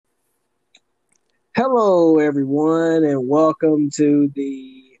Hello, everyone, and welcome to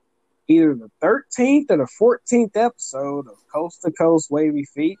either the 13th or the 14th episode of Coast to Coast Wavy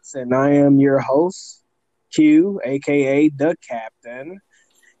Feats. And I am your host, Q, aka the Captain.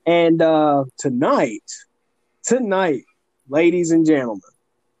 And tonight, ladies and gentlemen,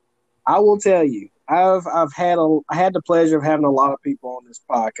 I will tell you, I had the pleasure of having a lot of people on this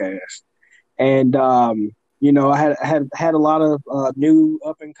podcast, and I had a lot of new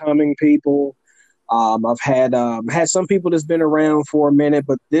up and coming people. I've had some people that's been around for a minute,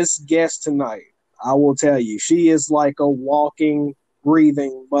 but this guest tonight, I will tell you, she is like a walking,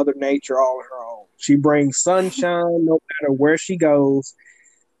 breathing Mother Nature all on her own. She brings sunshine no matter where she goes.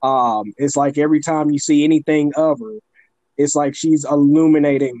 It's like every time you see anything of her, it's like she's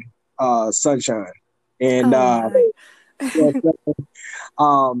illuminating sunshine. And Oh my.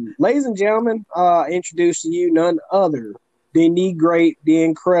 yeah, ladies and gentlemen, introduce to you none other than the great, the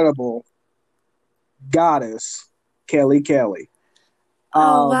incredible goddess Kelly Kelly.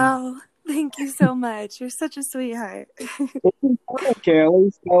 Oh Um, wow. Thank you so much. You're such a sweetheart.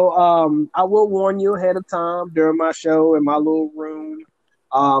 Kelly. So, I will warn you ahead of time during my show in my little room.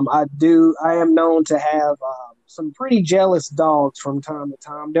 I am known to have some pretty jealous dogs from time to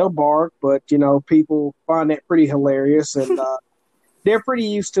time. They'll bark, but people find that pretty hilarious, and they're pretty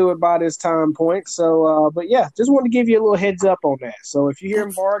used to it by this time point. So, but yeah, just want to give you a little heads up on that. So, if you hear them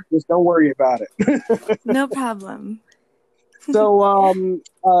That's bark, just don't worry about it. no problem. So,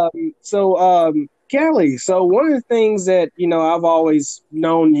 Kelly. So one of the things that I've always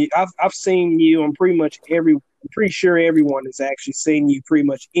known you, I've seen you on pretty much I'm pretty sure everyone has actually seen you pretty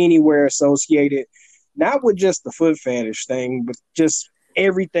much anywhere associated, not with just the foot fetish thing, but just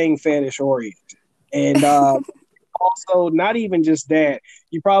everything fetish oriented. And also, not even just that,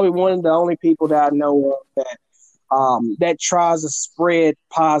 you're probably one of the only people that I know of that tries to spread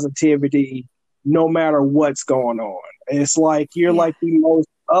positivity no matter what's going on. It's like you're Yeah. like the most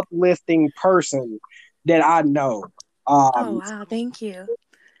uplifting person that I know. Oh Um, wow. Thank you.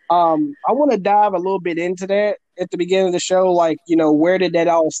 I want to dive a little bit into that at the beginning of the show. Like, where did that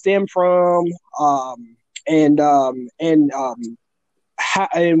all stem from? And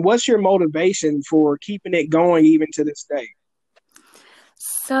and what's your motivation for keeping it going even to this day?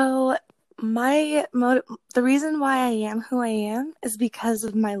 So the reason why I am who I am is because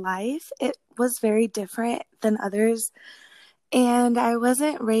of my life. It was very different than others, and I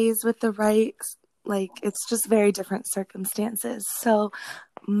wasn't raised with the right, it's just very different circumstances. So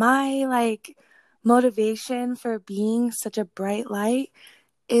my motivation for being such a bright light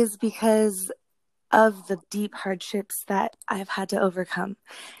is because of the deep hardships that I've had to overcome.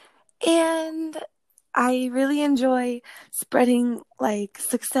 And I really enjoy spreading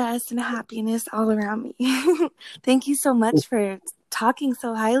success and happiness all around me. Thank you so much for talking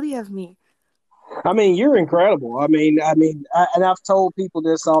so highly of me. I mean, you're incredible. And I've told people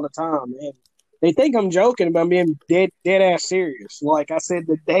this all the time, and they think I'm joking, but I'm being dead ass serious. Like I said,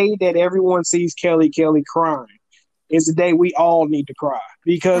 the day that everyone sees Kelly Kelly crying is the day we all need to cry.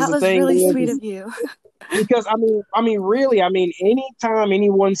 Because That the was thing really sweet is of you. because really, anytime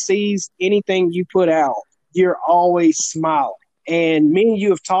anyone sees anything you put out, you're always smiling. And me and you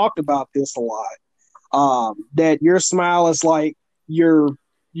have talked about this a lot. That your smile is like your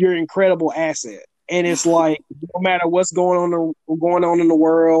incredible asset, and it's like no matter what's going on in the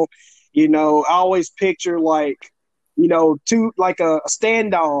world, I always picture two like a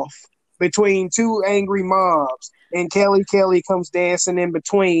standoff between two angry mobs, and Kelly Kelly comes dancing in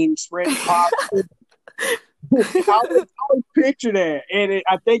between, spreading positive. I always picture that, and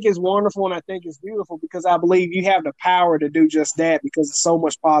I think it's wonderful, and I think it's beautiful because I believe you have the power to do just that because of so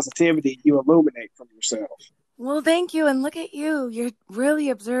much positivity you illuminate from yourself. Well, thank you. And look at you. You're really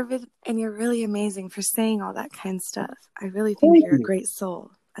observant and you're really amazing for saying all that kind of stuff. I really think Thank you're a you, great soul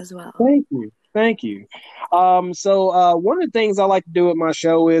as well. thank you, thank you. One of the things I like to do with my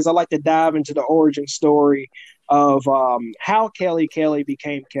show is I like to dive into the origin story of how Kelly Kelly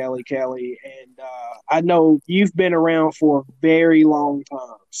became Kelly Kelly, and I know you've been around for a very long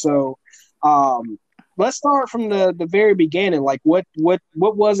time, so um, let's start from the very beginning. Like, what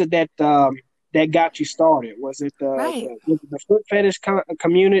was it that got you started? Was it Right. the foot fetish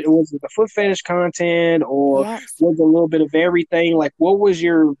community? Was it the foot fetish content, or Yes. was it a little bit of everything? Like, what was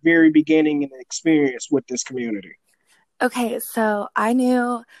your very beginning and experience with this community? Okay. So I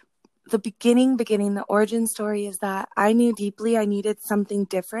knew the beginning, the origin story is that I knew deeply I needed something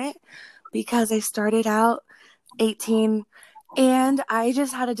different because I started out 18 and I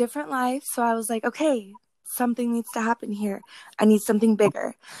just had a different life. So I was like, okay, something needs to happen here. I need something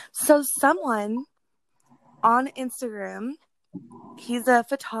bigger. So someone on Instagram, he's a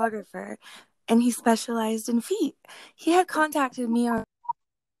photographer, and he specialized in feet. He had contacted me on.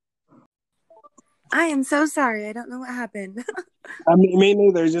 I am so sorry. I don't know what happened. I mean, me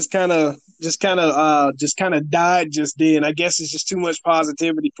neither. Just kind of died just then. I guess it's just too much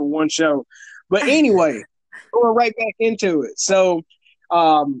positivity for one show. But anyway, going right back into it. So,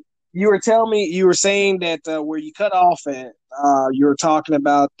 you were telling me, you were saying that where you cut off at, you were talking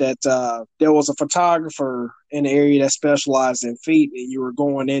about that there was a photographer in the area that specialized in feet, and you were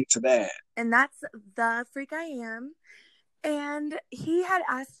going into that. And that's the freak I am. And he had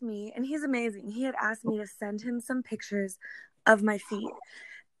asked me, and he's amazing. He had asked me to send him some pictures of my feet.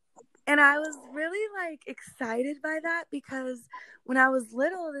 And I was really like excited by that because when I was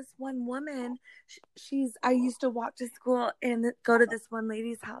little, this one woman, I used to walk to school and go to this one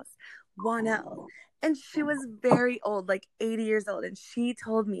lady's house, 1L. And she was very old, like 80 years old. And she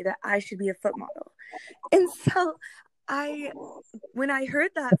told me that I should be a foot model. And so when I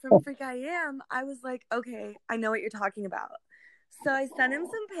heard that from Freak I Am, I was like, okay, I know what you're talking about. So I sent him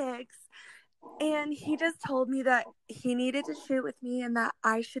some pics, and he just told me that he needed to shoot with me and that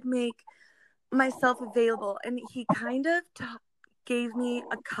I should make myself available. And he kind of gave me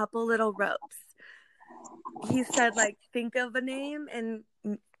a couple little ropes. He said, like, think of a name and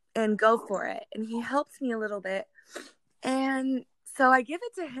go for it. And he helped me a little bit. And so I give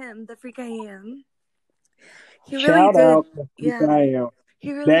it to him, the Freak I Am. He really Shout did. out to Yeah. Freak I Am.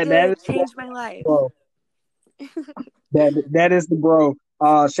 He really did change my life. That is the bro.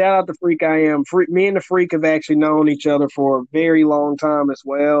 Shout out to Freak I Am. Me and the Freak have actually known each other for a very long time as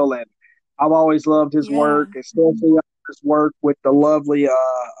well, and I've always loved his work, especially his work with the lovely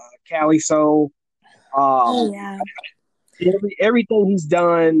Cali Soul. Yeah. Everything he's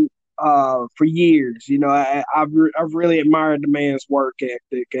done for years, I've really admired the man's work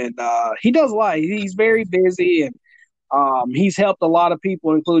ethic, and he does a lot. He's very busy, and he's helped a lot of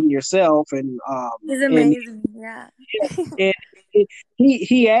people, including yourself, and he's amazing. and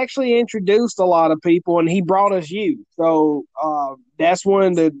he actually introduced a lot of people, and he brought us you. So that's one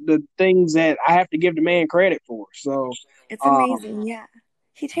of the things that I have to give the man credit for. So it's amazing.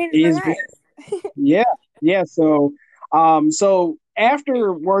 He changed my life. yeah. So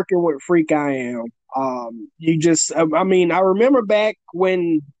after working with Freak I Am, I remember back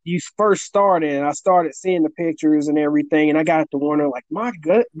when you first started, and I started seeing the pictures and everything, and I got to wonder, like, my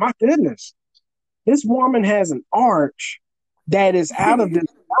goodness, this woman has an arch that is out of this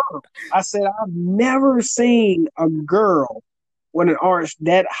world. I said, I've never seen a girl with an arch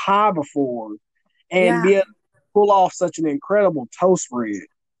that high before and be able to pull off such an incredible toe spread.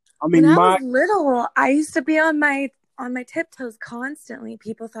 I mean, when I was little, I used to be on my tiptoes constantly.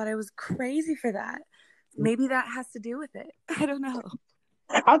 People thought I was crazy for that. Maybe that has to do with it. I don't know.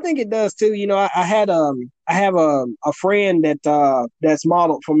 I think it does too. I have a friend that's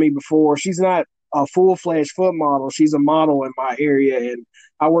modeled for me before. She's not a full-fledged foot model. She's a model in my area, and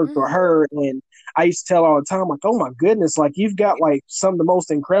I worked with her, and I used to tell her all the time, like, oh my goodness, like, you've got like some of the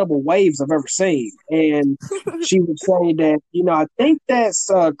most incredible waves I've ever seen. And she would say that, I think that's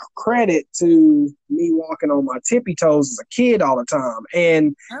credit to me walking on my tippy toes as a kid all the time.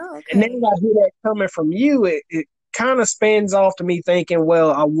 And and then I hear that coming from you, it kind of spins off to me thinking,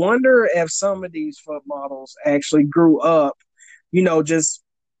 well, I wonder if some of these foot models actually grew up, just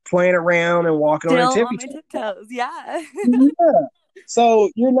playing around and walking on their tippy toes. Yeah. So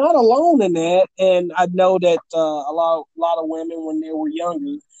you're not alone in that, and I know that a lot of women when they were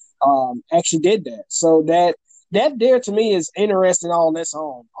younger actually did that. So that there to me is interesting on its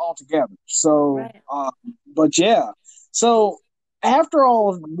own altogether. So, but yeah. So after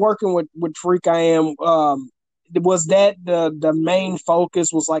all working with Freak I Am, was that the main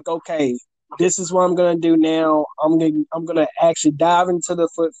focus? Was like, okay, this is what I'm going to do now. I'm going to actually dive into the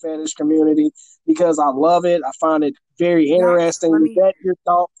foot fetish community because I love it. I find it very interesting. Is that your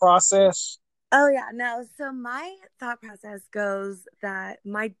thought process? Oh, yeah. No. So my thought process goes that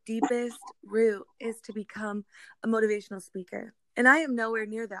my deepest root is to become a motivational speaker. And I am nowhere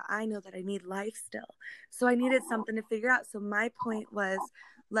near that. I know that I need life still. So I needed something to figure out. So my point was,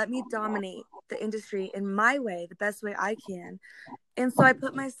 let me dominate the industry in my way, the best way I can. And so I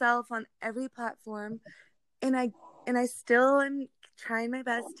put myself on every platform, and I still am trying my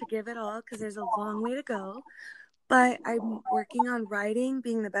best to give it all because there's a long way to go. But I'm working on writing,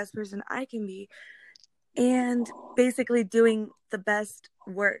 being the best person I can be, and basically doing the best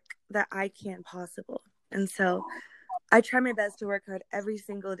work that I can possible. And so I try my best to work hard every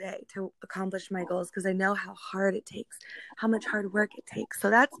single day to accomplish my goals because I know how hard it takes, how much hard work it takes. So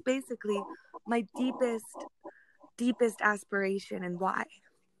that's basically my deepest aspiration and why.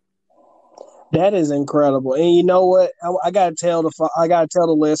 That is incredible. And you know what? I gotta tell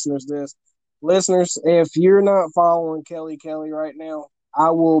the listeners this. listeners, if you're not following Kelly Kelly right now,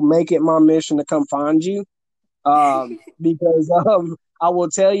 I will make it my mission to come find you. Because I will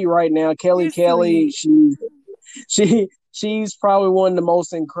tell you right now, Kelly You're Kelly, sweet. she's probably one of the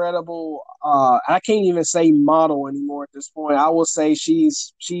most incredible. I can't even say model anymore at this point. I will say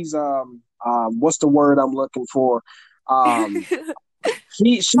she's what's the word I'm looking for? Um,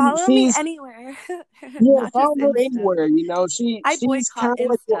 Follow me she's anywhere, yeah, not just follow her Insta. anywhere. You know, I she's boycott kind of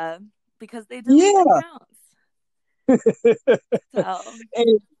like Insta because they delete yeah. accounts. So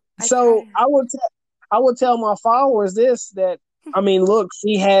And I so try. I would tell my followers this that I mean, look,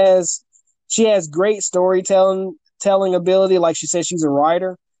 she has great storytelling telling ability. Like she said, she's a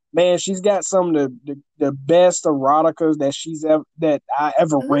writer. Man, she's got some of the best eroticas that I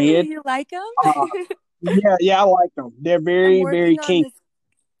ever Ooh, read. you like them? Uh, yeah, I like them. They're I'm very, very working on kinky. this.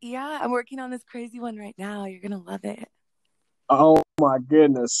 Yeah, I'm working on this crazy one right now. You're gonna love it. Oh my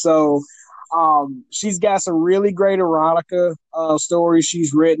goodness. So she's got some really great erotica stories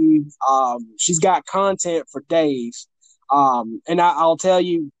she's written. She's got content for days. And I'll tell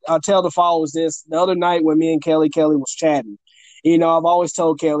the followers this the other night when me and Kelly was chatting. You know, I've always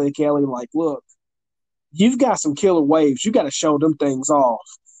told Kelly, like, look, you've got some killer waves. You got to show them things off.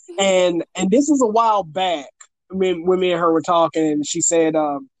 And this was a while back when me and her were talking, and she says,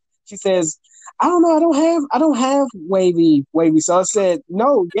 I don't have wavy. So I said,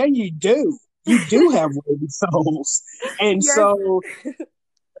 no, yeah, you do have wavy souls, and Yes. so.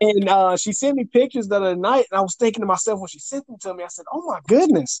 And she sent me pictures the other night, and I was thinking to myself when she sent them to me, I said, "Oh my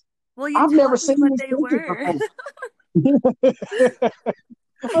goodness, Well, you I've never taught me seen what these they pictures were. before."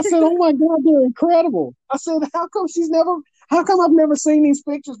 I said, "Oh my God, they're incredible." I said, How come I've never seen these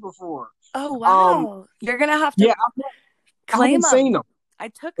pictures before?" Oh Um, wow! You're gonna have yeah, to I haven't claim seen them. them. I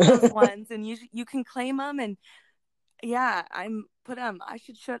took those ones, and you can claim them. And yeah, I'm put them. I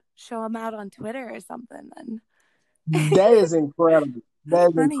should show them out on Twitter or something. Then That is incredible. that's That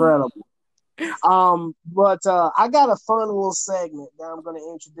is funny. incredible. But I got a fun little segment that I'm going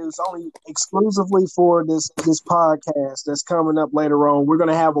to introduce only exclusively for this podcast that's coming up later on. We're going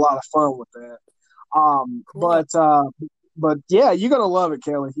to have a lot of fun with that. Um, Cool. but uh, but yeah, you're gonna love it,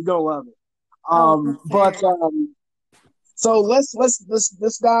 Kelly. You're gonna love it. Oh, I'm But scared. so let's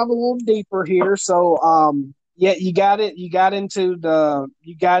dive a little deeper here. So yeah, you got it. You got into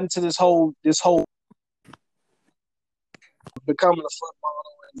this whole becoming a foot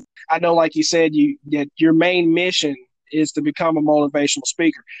model. And I know, like you said, you that your main mission is to become a motivational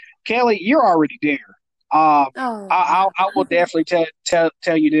speaker. Kelly, you're already there. Oh, I will definitely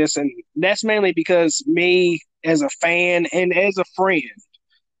tell you this, and that's mainly because me as a fan and as a friend,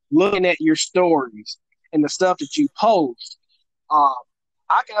 looking at your stories and the stuff that you post, um,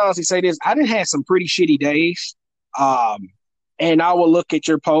 I can honestly say this: I didn't have some pretty shitty days, um, and I will look at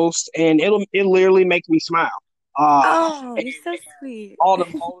your post, and it literally make me smile. oh, And you're so sweet. all the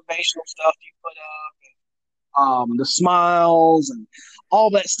motivational stuff you put up, the smiles and all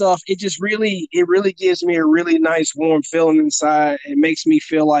that stuff. It really gives me a really nice warm feeling inside. It makes me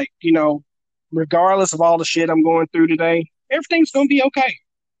feel like, regardless of all the shit I'm going through today, everything's gonna be okay.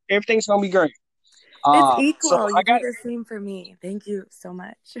 Everything's gonna be great. It's So equal. I You do got the same for me. Thank you so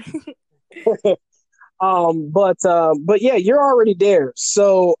much. but yeah, you're already there.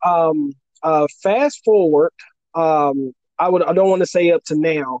 So fast forward. I don't want to say up to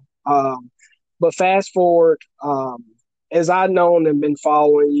now. But fast forward. As I've known and been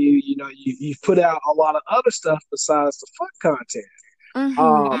following you, you've put out a lot of other stuff besides the foot content.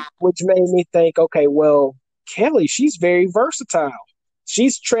 Mm-hmm. Which made me think, okay, well, Kelly, she's very versatile.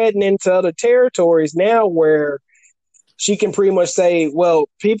 She's treading into other territories now where she can pretty much say, well,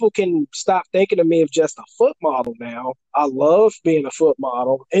 people can stop thinking of me as just a foot model now. I love being a foot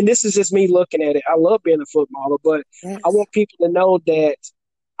model. And this is just me looking at it. I love being a foot model, but I Yes. want people to know that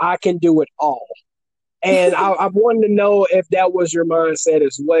I can do it all. And I wanted to know if that was your mindset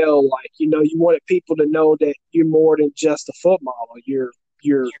as well. Like, you wanted people to know that you're more than just a foot model. You're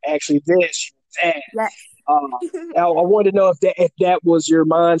actually this, you're that. Yes. I wanted to know if that was your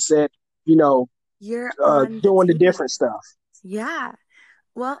mindset, you know, You're on the doing the team. different stuff. Yeah.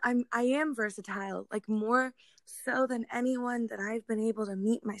 Well, I am versatile, like more so than anyone that I've been able to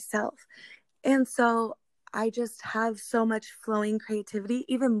meet myself. And so I just have so much flowing creativity,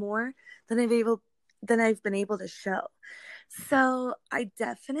 even more than I've been able to show. So I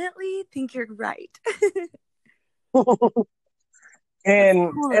definitely think you're right. That's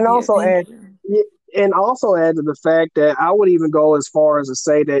and cool and of you. also Thank add you. and also add to the fact that I would even go as far as to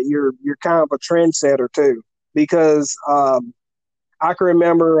say that you're kind of a trendsetter too, because I can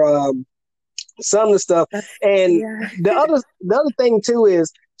remember some of the stuff, That's and yeah. the other thing too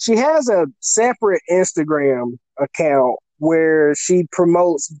is she has a separate Instagram account where she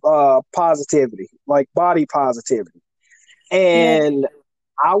promotes positivity, like body positivity. Yeah. And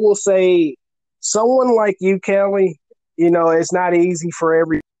I will say, someone like you, Kelly, it's not easy for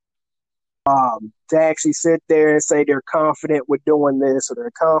every to actually sit there and say they're confident with doing this or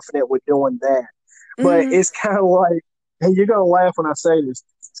they're confident with doing that. But Mm-hmm. it's kind of like, and you're gonna laugh when I say this.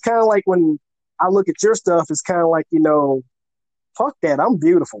 It's kind of like when I look at your stuff. It's kind of like, fuck that, I'm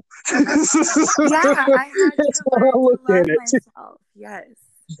beautiful. That's Yeah, I had to how I learn to look at love it. myself. Yes.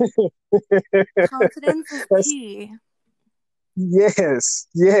 Confidence is That's, key. yes,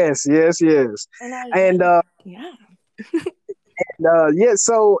 yes, yes, yes. And I And really, yeah. yeah.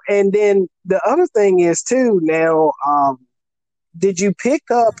 So, and then the other thing is too. Now, did you pick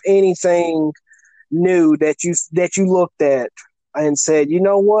up anything new that you looked at and said, you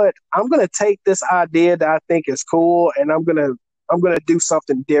know what, I'm gonna take this idea that I think is cool, and I'm gonna do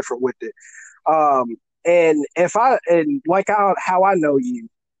something different with it. And if I and like how I know you,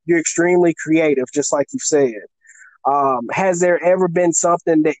 you're extremely creative, just like you said. Has there ever been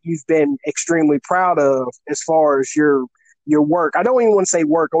something that you've been extremely proud of as far as your work? I don't even want to say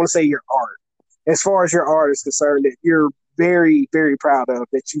work. I want to say your art. As far as your art is concerned, that you're very, very proud of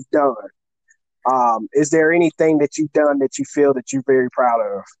that you've done. Is there anything that you've done that you feel that you're very proud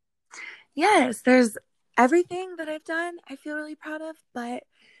of? Yes, there's everything that I've done, I feel really proud of, but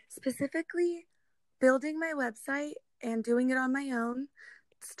specifically building my website and doing it on my own,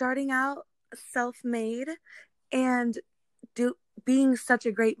 starting out self-made, and do being such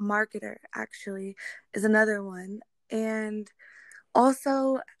a great marketer actually is another one. And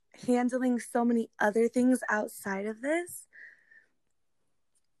also handling so many other things outside of this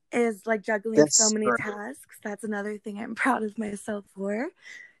is like juggling so That's many great. tasks. That's another thing I'm proud of myself for.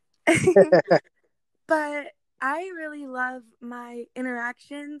 But I really love my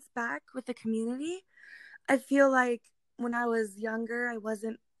interactions back with the community. I feel like when I was younger, I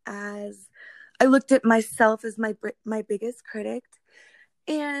looked at myself as my biggest critic.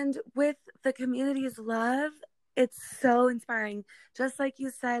 And with the community's love, it's so inspiring. Just like you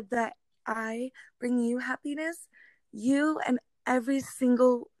said that I bring you happiness, you and every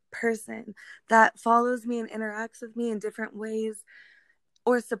single person that follows me and interacts with me in different ways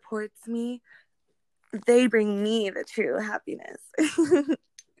or supports me, they bring me the true happiness.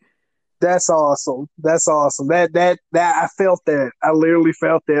 That's awesome. That's awesome. That I felt that. I literally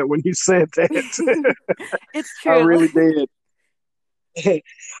felt that when you said that. It's I true. really did.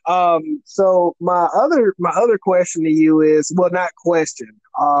 So my other question to you is, well, not question.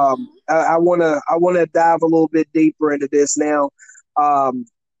 I wanna dive a little bit deeper into this now. Um,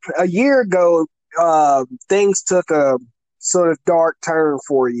 a year ago, things took a sort of dark turn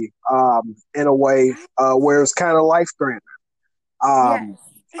for you, in a way, where it was kind of life threatening. Um, Yes.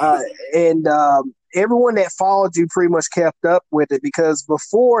 uh, and everyone that followed you pretty much kept up with it because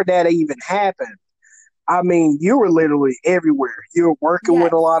before that even happened, I mean, you were literally everywhere. You were working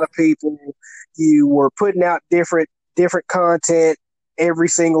with a Yes. lot of people. You were putting out different content every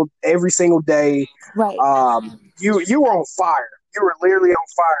single day. Right. You were on fire. You were literally on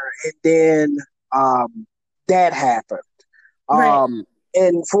fire, and then that happened. Right.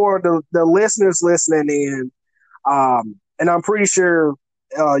 And for the listeners listening in, and I'm pretty sure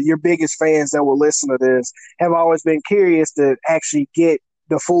your biggest fans that will listen to this have always been curious to actually get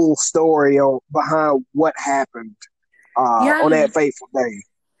the full story behind what happened on Yeah. that fateful day.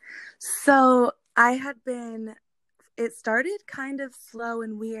 So it started kind of slow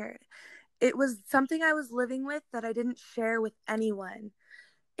and weird. It was something I was living with that I didn't share with anyone.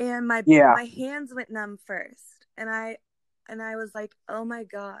 And my Yeah, my hands went numb first. And I was like, "Oh my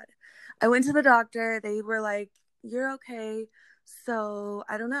God." I went to the doctor. They were like, "You're okay." So,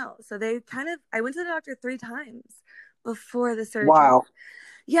 I don't know. So I went to the doctor 3 times before the surgery. wow,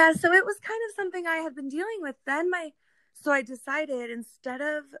 Yeah, so it was kind of something I had been dealing with. So I decided instead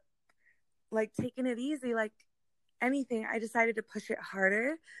of like taking it easy, like anything, I decided to push it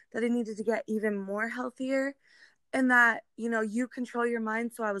harder, that I needed to get even more healthier and that, you control your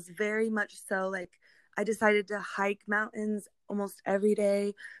mind. So I was very much so like, I decided to hike mountains almost every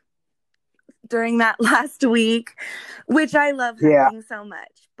day during that last week, which I love yeah, hiking so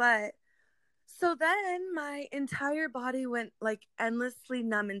much. But so then my entire body went like endlessly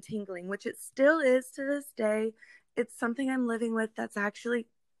numb and tingling, which it still is to this day. It's something I'm living with that's actually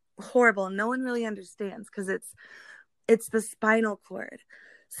horrible. No one really understands because it's the spinal cord.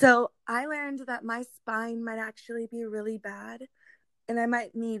 So I learned that my spine might actually be really bad and I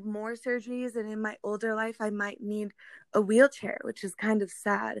might need more surgeries. And in my older life, I might need a wheelchair, which is kind of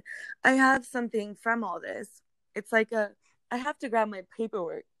sad. I have something from all this. It's like I have to grab my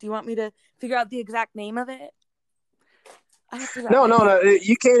paperwork. Do you want me to figure out the exact name of it? I have to grab No, my no, no. paperwork.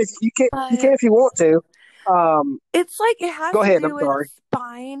 You can if you But can if you want to. it's like it has Go to ahead. I'm do with sorry.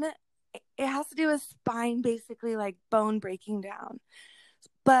 spine. It has to do with spine, basically like bone breaking down.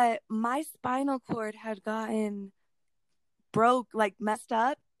 But my spinal cord had gotten like messed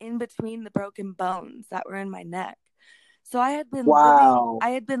up in between the broken bones that were in my neck. So Wow. I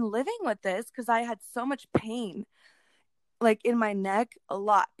had been living with this because I had so much pain like in my neck a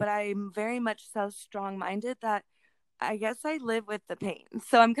lot, but I'm very much so strong minded that I guess I live with the pain.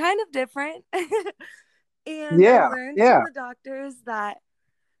 So I'm kind of different. And I Yeah. learned from Yeah. the doctors that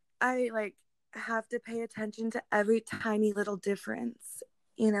I like have to pay attention to every tiny little difference,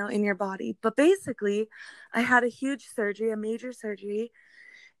 in your body. But basically, I had a huge surgery, a major surgery,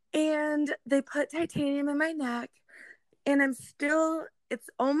 and they put titanium in my neck. And it's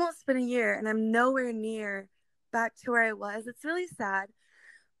almost been a year, and I'm nowhere near back to where I was. It's really sad,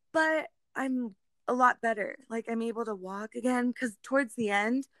 but I'm a lot better. Like, I'm able to walk again because towards the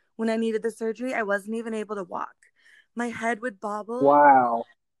end, when I needed the surgery, I wasn't even able to walk. My head would bobble Wow.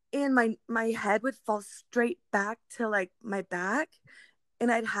 and my head would fall straight back to like my back,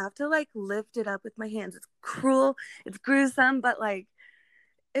 and I'd have to like lift it up with my hands. It's cruel, it's gruesome, but like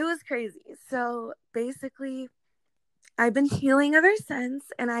it was crazy. So basically, I've been healing ever since,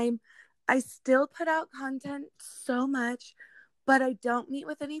 and I still put out content so much, but I don't meet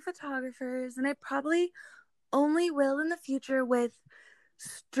with any photographers, and I probably only will in the future with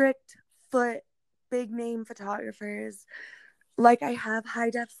strict foot big name photographers like I have High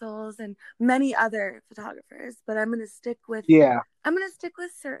Def Souls and many other photographers, but Yeah. I'm gonna stick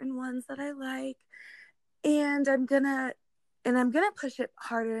with certain ones that I like, and I'm gonna push it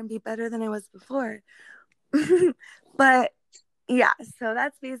harder and be better than I was before. But yeah, so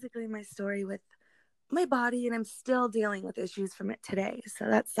that's basically my story with my body, and I'm still dealing with issues from it today. So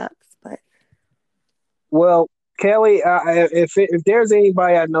that sucks, but Well, Kelly, if there's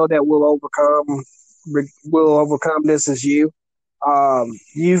anybody I know that will overcome this is you.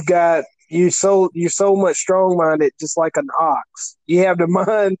 You've got you're so much strong minded, just like an ox. You have the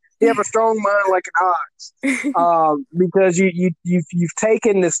mind. You have a strong mind like an ox. Because you've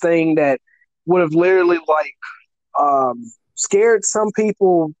taken this thing that would have literally like scared some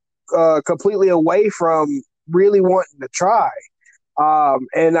people completely away from really wanting to try.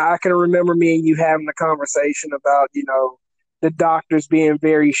 And I can remember me and you having a conversation about, the doctors being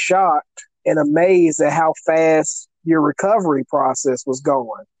very shocked and amazed at how fast your recovery process was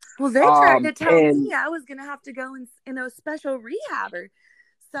going. well, they tried to tell me And I was gonna have to go in a special rehab or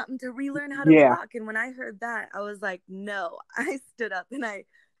something to relearn how to yeah, walk. And when I heard that, I was like, no. I stood up and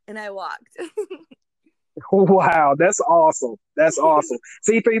I walked. wow, that's awesome. That's awesome.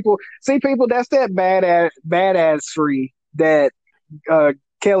 See people, that's that badass free that uh,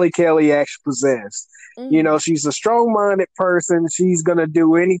 Kelly actually possessed. Mm-hmm. She's a strong minded person. She's gonna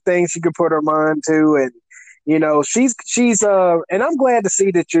do anything she can put her mind to, and she's and I'm glad to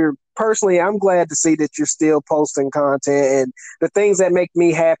see that I'm glad to see that you're still posting content and the things that make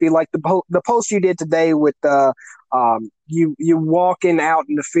me happy, like the post you did today with you walking out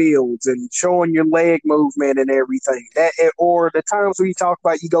in the fields and showing your leg movement and everything, or the times where you talk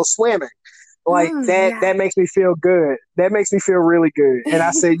about you go swimming like Oh, that yeah. makes me feel good. That makes me feel really good. And I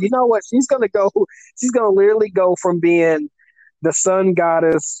said, you know what? She's gonna literally go from being the sun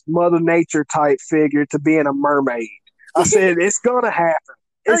goddess, Mother Nature type figure to being a mermaid. I said, it's gonna happen.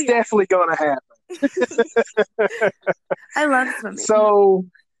 Oh, It's yeah. definitely gonna happen. I love swimming. So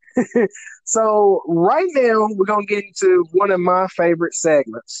so right now we're gonna get into one of my favorite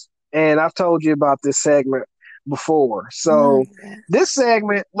segments. And I've told you about this segment before. Oh, So yeah. this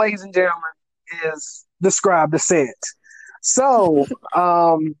segment, ladies and gentlemen, is Describe the Scent. So,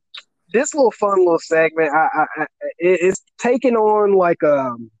 this little fun little segment, it's taking on like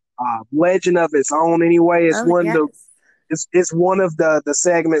a legend of its own. Anyway, Oh, yes. it's one of the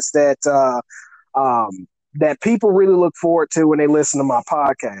segments that people really look forward to when they listen to my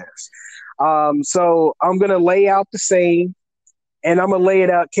podcast. So I'm gonna lay out the scene, and I'm gonna lay it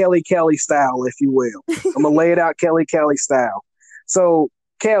out Kelly style, if you will. I'm gonna lay it out Kelly style. So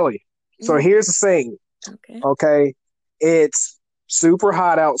Kelly, so Mm, here's the scene. okay. Okay, it's super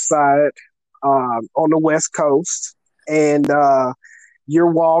hot outside on the West Coast, and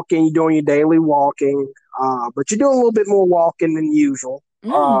you're walking, you're doing your daily walking, but you're doing a little bit more walking than usual.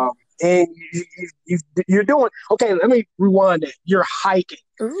 Mm. Um, and you're doing okay. Let me rewind it. You're hiking.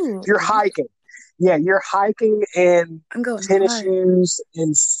 Ooh, You're okay. hiking. Yeah, you're hiking in I'm going tennis hard. shoes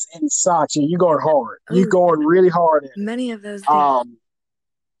and socks. And you're going hard. You're Oh, yeah. going really hard at Many of those it. days.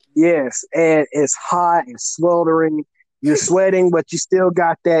 Yes, and it's hot and sweltering, You're sweating, but you still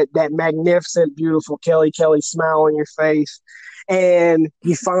got that magnificent, beautiful Kelly smile on your face. And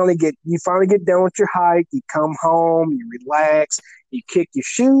you finally get done with your hike. You come home, you relax, you kick your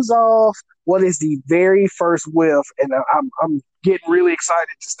shoes off. What is the very first whiff? And I'm getting really excited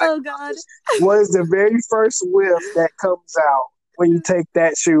just thinking Oh about God. this. What is the very first whiff that comes out when you take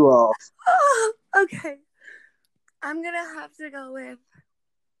that shoe off? Okay. I'm gonna have to go with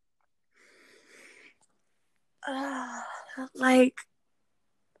like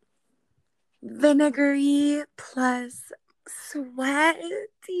vinegary plus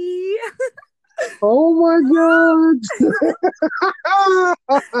sweaty. Oh my God.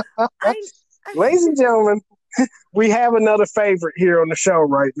 I Ladies and gentlemen, we have another favorite here on the show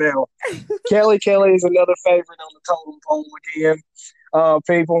right now. Kelly is another favorite on the totem pole again,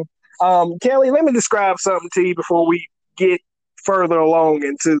 people. Kelly, let me describe something to you before we get further along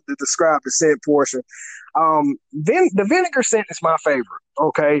into the describe the scent portion. The vinegar scent is my favorite.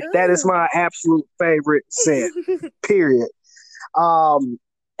 Okay, that is my absolute favorite scent. Period.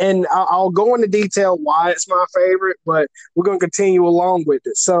 And I'll go into detail why it's my favorite, but we're going to continue along with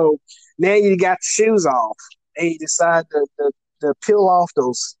it. So now you got the shoes off, and you decide to peel off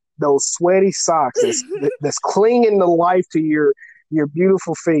those sweaty socks that's clinging to life to your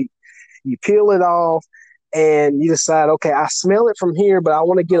beautiful feet. You peel it off, and you decide, okay, I smell it from here, but I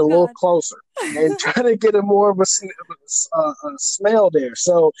want to get a little closer and try to get a more of a smell there.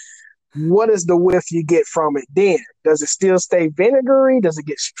 So what is the whiff you get from it then? Does it still stay vinegary? Does it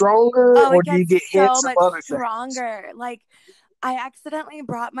get stronger? Oh, Or it do you gets get so hints of much other stronger. things? Like, I accidentally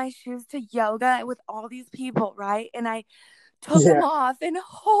brought my shoes to yoga with all these people, right? And I took them Yeah. off, and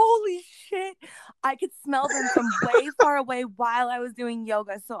holy shit, I could smell them from way far away while I was doing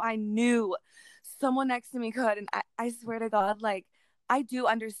yoga. So I knew someone next to me could. And I swear to God, like, I do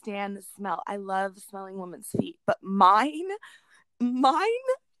understand the smell. I love smelling women's feet, but mine,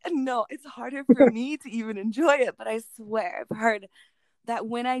 no, it's harder for me to even enjoy it. But I swear, I've heard that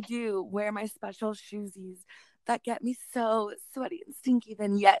when I do wear my special shoesies that get me so sweaty and stinky,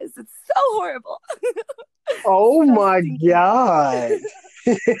 then yes, it's so horrible. Oh So my stinky. God.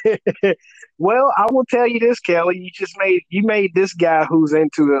 Well, I will tell you this, Kelly. You made this guy who's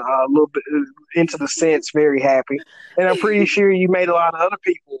into a little bit into the scents very happy, and I'm pretty sure you made a lot of other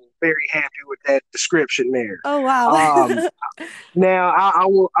people very happy with that description there. Oh wow. Now I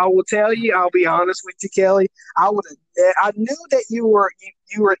will tell you. I'll be honest with you, Kelly. I knew that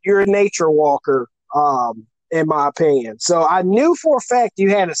you're a nature walker. In my opinion, so I knew for a fact you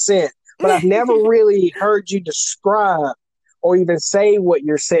had a scent, but I've never really heard you describe or even say what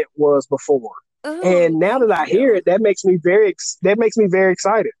your scent was before. Ooh, And now that I hear it, that makes me very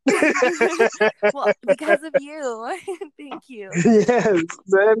excited. Well, because of you. Thank you. Yes,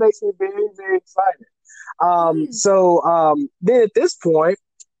 that makes me very, very excited. Then at this point,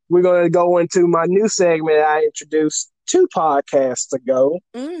 we're going to go into my new segment I introduced 2 podcasts ago,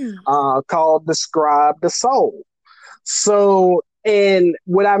 called Describe the Soul. So, and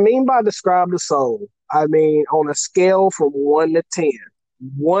what I mean by describe the soul, I mean on a scale from 1 to 10,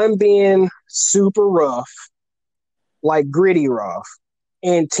 1 being super rough, like gritty rough,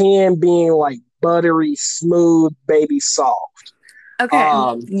 and 10 being like buttery, smooth, baby soft. Okay.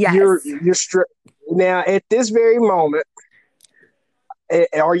 Yes. Now at this very moment.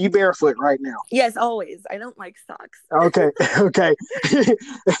 Are you barefoot right now? Yes, always. I don't like socks. Okay. Okay.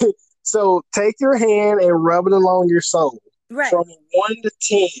 So take your hand and rub it along your sole. Right. From 1 to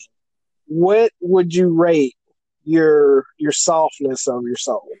 10, what would you rate your softness of your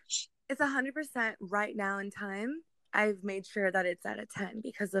soles? It's 100% right now in time. I've made sure that it's at a 10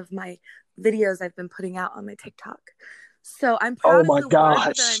 because of my videos I've been putting out on my TikTok. So I'm proud of the work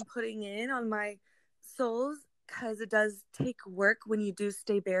that I'm putting in on my soles, because it does take work when you do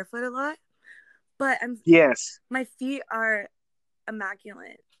stay barefoot a lot. But my feet are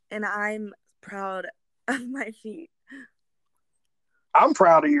immaculate, and I'm proud of my feet. I'm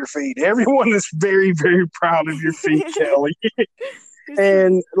proud of your feet. Everyone is very, very proud of your feet, Kelly.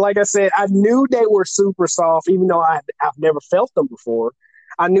 And like I said, I knew they were super soft, even though I've never felt them before.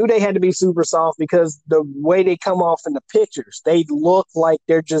 I knew they had to be super soft because the way they come off in the pictures, they look like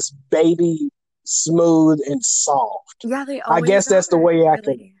they're just baby smooth and soft. Yeah, they always I guess that's the way I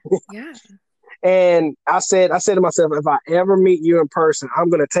can. Yeah. And I said to myself, if I ever meet you in person, I'm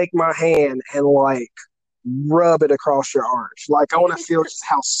gonna take my hand and like rub it across your arch. Like I want to feel just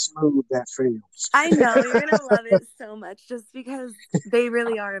how smooth that feels. I know you're gonna love it so much, just because they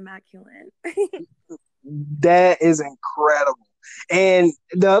really are immaculate. That is incredible. And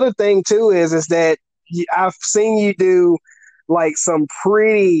the other thing too is that I've seen you do like some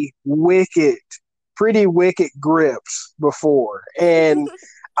pretty wicked Pretty Wicked grips before, and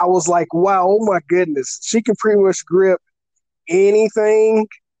I was like, wow, oh my goodness, she can pretty much grip anything.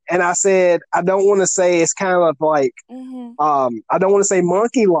 And I said, I don't want to say it's kind of like, I don't want to say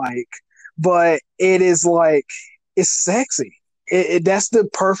monkey like, but it is like, it's sexy. That's the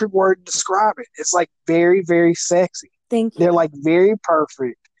perfect word to describe it. It's like very, very sexy. Thank you. They're like very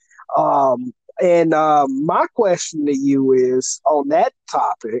perfect. And my question to you is on that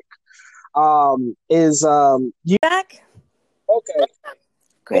topic, is you Back? okay?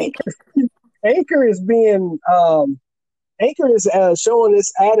 Great. Anchor is being Anchor is showing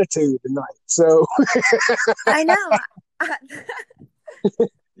this attitude tonight. So I know.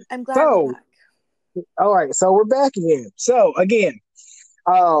 I'm glad we're back. All right, so we're back again. So again,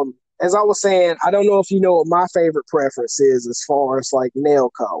 as I was saying, I don't know if you know what my favorite preference is as far as like nail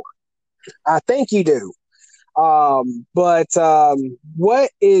color. I think you do. But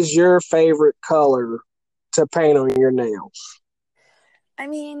what is your favorite color to paint on your nails? I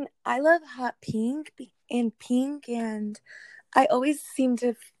mean, I love hot pink, and I always seem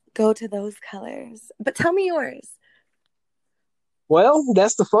to go to those colors. But tell me yours. Well,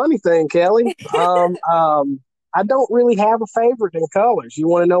 that's the funny thing, Kelly. I don't really have a favorite in colors. You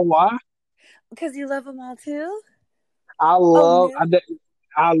want to know why? Because you love them all too? I Oh, love nude?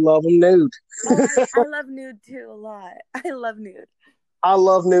 I love them nude. Oh, I love nude too a lot. I love nude. I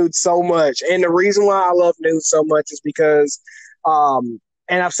love nude so much, and the reason why I love nude so much is because, and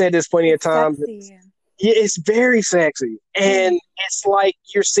I've said this plenty of It's times. sexy. It's very sexy, and it's like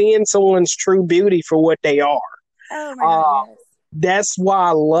you're seeing someone's true beauty for what they are. Oh my God, yes. That's why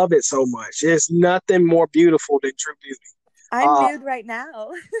I love it so much. There's nothing more beautiful than true beauty. I'm nude right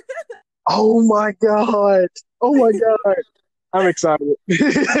now. Oh my God. Oh my God. I'm excited.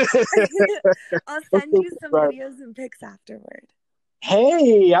 I'll send you some videos and pics afterward.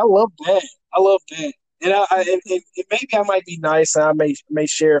 Hey, I love that. I love that. And maybe I might be nice. I may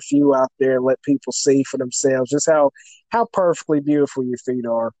share a few out there and let people see for themselves just how perfectly beautiful your feet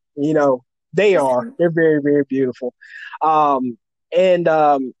are. You know, they are. They're very, very beautiful.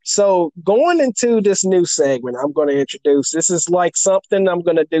 So going into this new segment, I'm going to introduce. This is like something I'm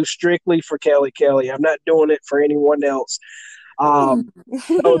going to do strictly for Kelly Kelly. I'm not doing it for anyone else. So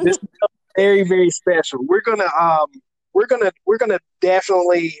this is very, very special. We're gonna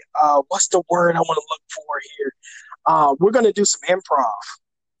definitely what's the word I want to look for here? We're gonna do some improv.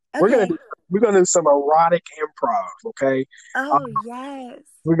 Okay. We're gonna do some erotic improv. Okay. Oh yes.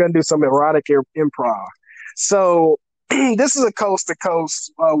 We're gonna do some erotic improv. So this is a coast to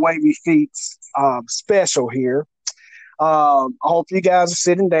coast wavy feet special here. I hope you guys are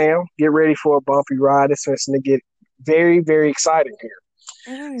sitting down. Get ready for a bumpy ride. It's going to get very, very exciting here.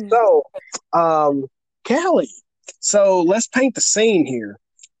 So, Callie, so let's paint the scene here.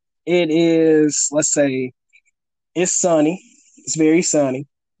 It is, let's say, it's sunny. It's very sunny.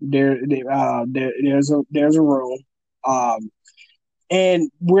 There's a room,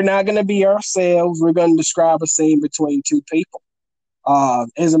 and we're not going to be ourselves. We're going to describe a scene between two people.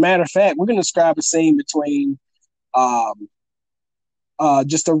 As a matter of fact, we're going to describe a scene between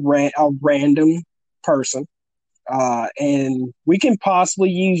just a random person, and we can possibly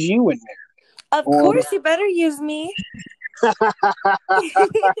use you in there. Of course, you better use me.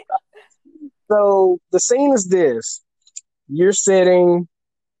 So the scene is this: you're sitting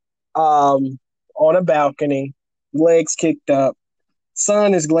on a balcony, legs kicked up,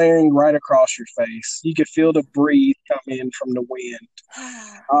 sun is glaring right across your face. You can feel the breeze come in from the wind,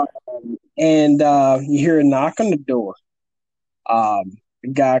 and you hear a knock on the door. The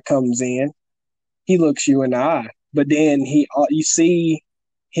guy comes in. He looks you in the eye, but then you see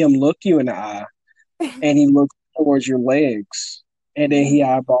him look you in the eye, and he looks towards your legs, and then he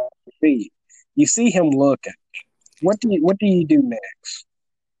eyeballs your feet. You see him looking. What do you do next?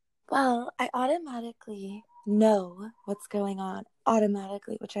 Well, I automatically know what's going on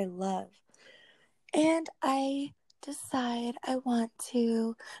automatically, which I love. And I decide I want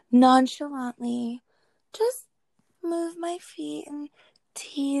to nonchalantly just move my feet and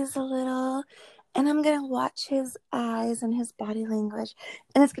tease a little. And I'm going to watch his eyes and his body language.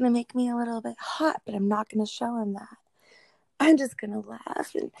 And it's going to make me a little bit hot, but I'm not going to show him that. I'm just going to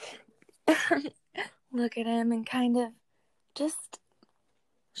laugh and look at him and kind of just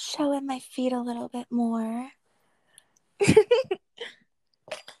show him my feet a little bit more.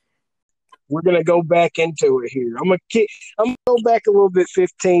 We're gonna go back into it here. I'm gonna go back a little bit,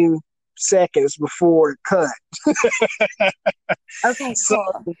 15 seconds before it cut. Okay, so,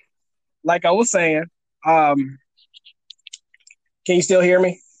 cool. like I was saying, can you still hear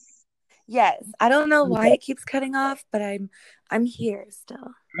me? Yes. I don't know why it keeps cutting off, but I'm here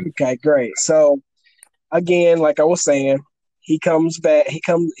still. Okay, great. So again, like I was saying, he comes back. He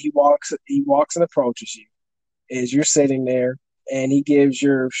walks and approaches you as you're sitting there, and he gives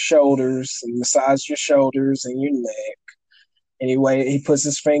your shoulders and massages your shoulders and your neck. Anyway, he puts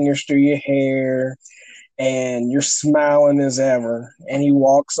his fingers through your hair, and you're smiling as ever. And he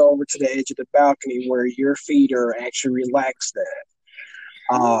walks over to the edge of the balcony where your feet are actually relaxed at.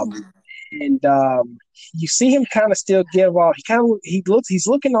 And you see him kind of still give off. He's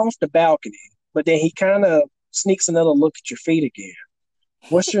looking off the balcony, but then he kind of sneaks another look at your feet again.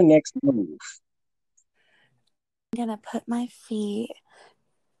 What's your next move? I'm gonna put my feet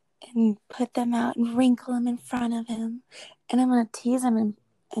and put them out and wrinkle them in front of him, and I'm gonna tease him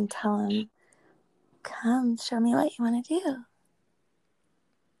and tell him, "Come, show me what you want to do."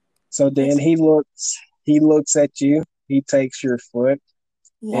 So then he looks at you. He takes your foot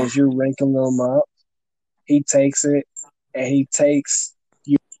as you're wrinkling them up. He takes it and he takes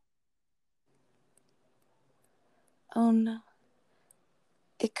you. Oh no.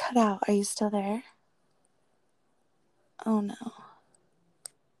 It cut out. Are you still there? Oh no.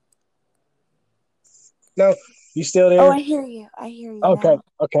 No, you still there? Oh, I hear you. Okay, now.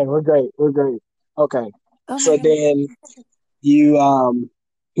 okay, we're great. Okay, Oh so my then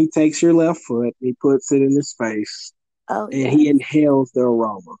he takes your left foot, he puts it in his face, and he inhales the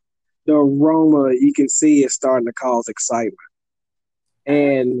aroma. The aroma you can see is starting to cause excitement,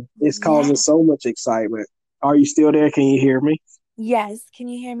 and it's causing so much excitement. Are you still there? Can you hear me? Yes. Can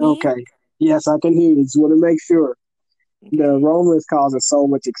you hear me? Okay. Yes, I can hear you. Just want to make sure. Okay. The aroma is causing so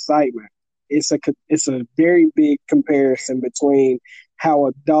much excitement. It's a very big comparison between how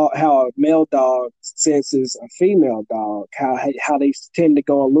a male dog senses a female dog, how they tend to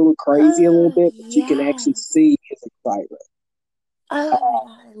go a little crazy a little bit, but you can actually see his excitement. Oh my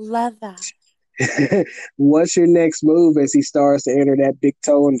God, I love that. What's your next move as he starts to enter that big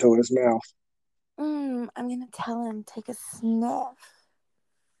toe into his mouth? I'm gonna tell him, take a sniff.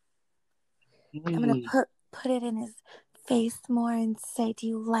 I'm gonna put it in his face more and say, "Do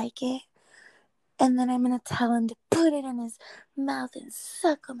you like it?" And then I'm gonna tell him to put it in his mouth and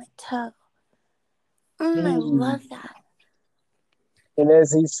suck on my toe. I love that. And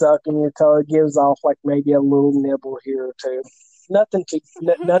as he's sucking your toe, it gives off like maybe a little nibble here or two. Nothing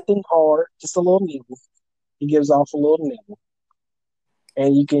hard, just a little nibble. He gives off a little nibble.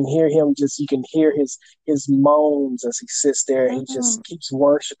 And you can hear his moans as he sits there. He just keeps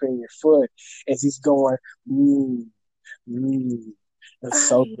worshiping your foot as he's going, That's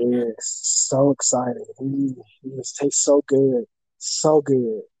so good. So exciting. This tastes so good. So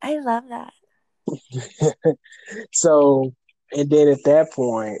good. I love that. So, and then at that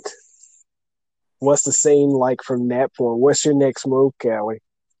point, what's the scene like from that point? What's your next move, Callie?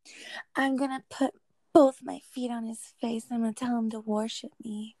 I'm going to put both my feet on his face. I'm going to tell him to worship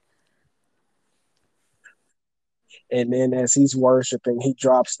me. And then as he's worshiping, he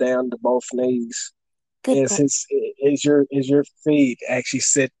drops down to both knees. As your feet actually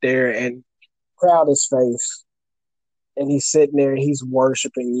sit there and crowd his face. And he's sitting there and he's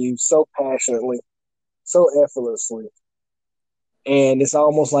worshiping you so passionately, so effortlessly. And it's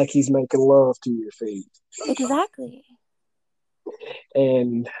almost like he's making love to your feet. Exactly.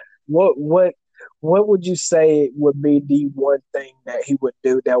 And what would you say would be the one thing that he would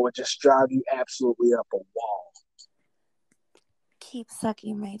do that would just drive you absolutely up a wall? Keep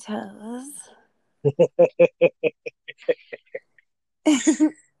sucking my toes.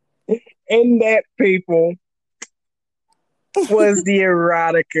 And that, people, was the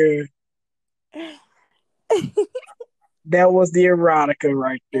erotica. That was the erotica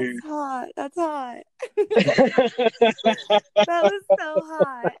right there. That's hot. That was so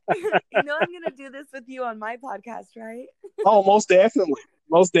hot. You know I'm going to do this with you on my podcast, right? Oh, most definitely.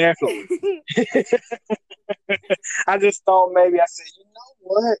 Most definitely. I just thought maybe I said, you know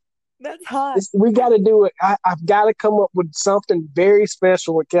what? That's hot. We got to do it. I've got to come up with something very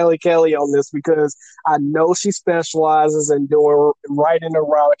special with Kelly on this because I know she specializes in writing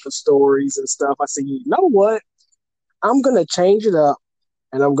erotica stories and stuff. I said, you know what? I'm going to change it up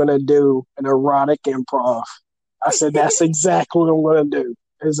and I'm going to do an erotic improv. I said, that's exactly what I'm going to do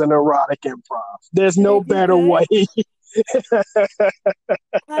is an erotic improv. There's no better way.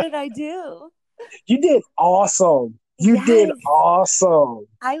 How did I do? You did awesome. You did awesome.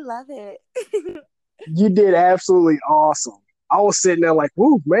 I love it. You did absolutely awesome. I was sitting there like,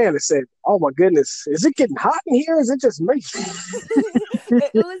 woo, man. I said, oh my goodness, is it getting hot in here? Is it just me?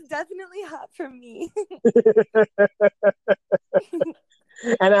 It was definitely hot for me.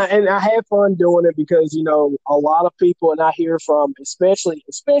 And I had fun doing it because, you know, a lot of people, and I hear from, especially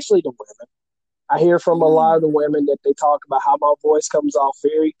the women, I hear from a lot of the women that they talk about how my voice comes off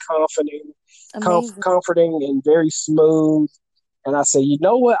very confident, Amazing. comforting, and very smooth. And I say, you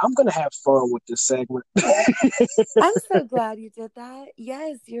know what? I'm going to have fun with this segment. I'm so glad you did that.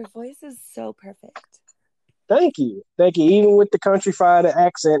 Yes, your voice is so perfect. Thank you. Thank you. Even with the countrified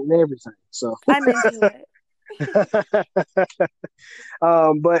accent and everything. So I'm into it.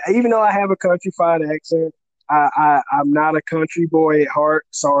 But even though I have a countrified accent, I'm not a country boy at heart.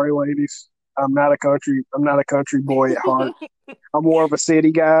 Sorry, ladies. I'm not a country boy at heart. I'm more of a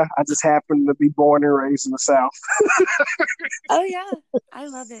city guy. I just happen to be born and raised in the South. Oh yeah, I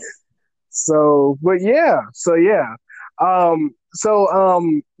love it. But yeah,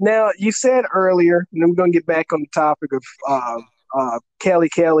 now you said earlier, and I'm going to get back on the topic of Kelly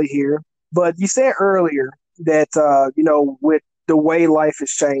here, but you said earlier that with the way life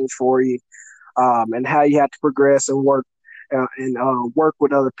has changed for you, and how you have to progress and work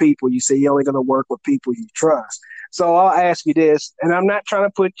with other people. You say you're only going to work with people you trust. So I'll ask you this, and I'm not trying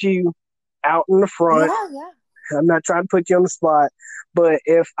to put you out in the front. Yeah. I'm not trying to put you on the spot, but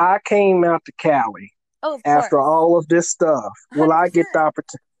if I came out to Cali after all of this stuff, 100%. Will I get the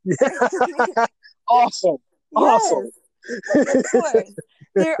opportunity? Awesome. Yes. Awesome. Of course.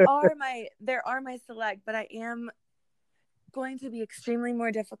 There are my select, but I am going to be extremely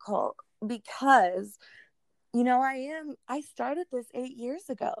more difficult because I started this 8 years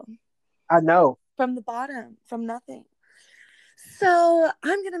ago. I know. From the bottom, from nothing. So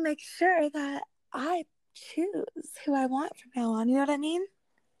I'm going to make sure that I choose who I want from now on. You know what I mean?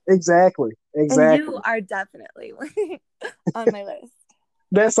 Exactly. And you are definitely on my list.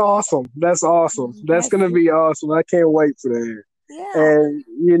 That's awesome. That's awesome. That's going to be awesome. I can't wait for that. Yeah. And,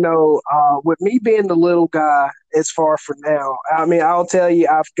 with me being the little guy as far for now, I mean, I'll tell you,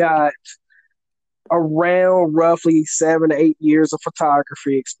 I've got around roughly 7 to 8 years of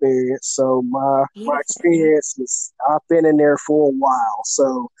photography experience. So my experience is, I've been in there for a while.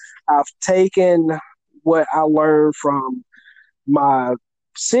 So I've taken what I learned from my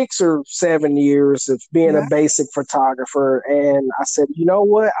 6 or 7 years of being a basic photographer, and I said, you know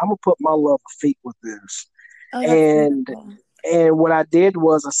what, I'm gonna put my love of feet with this. And what I did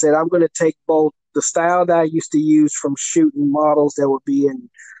was I said, I'm gonna take both the style that I used to use from shooting models that would be in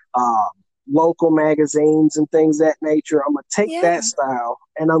local magazines and things of that nature. I'm gonna take that style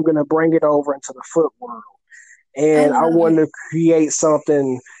and I'm gonna bring it over into the foot world. And I wanted to create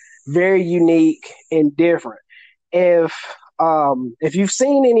something very unique and different. If you've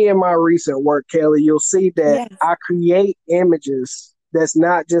seen any of my recent work, Kelly, you'll see that I create images that's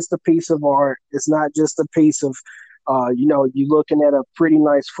not just a piece of art. It's not just a piece of, you looking at a pretty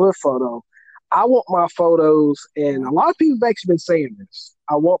nice foot photo. I want my photos, and a lot of people have actually been saying this,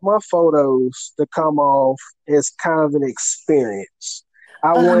 I want my photos to come off as kind of an experience.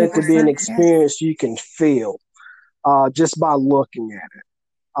 I want it to be an experience you can feel just by looking at it.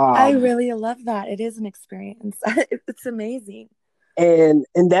 I really love that. It is an experience. It's amazing. And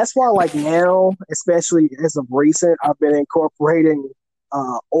that's why, like now, especially as of recent, I've been incorporating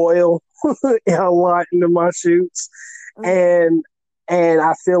oil a lot into my shoots. And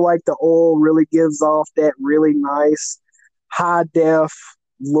I feel like the oil really gives off that really nice high def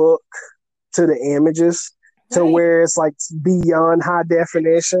look to the images to where it's like beyond high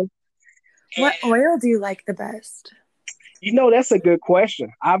definition. What oil do you like the best? That's a good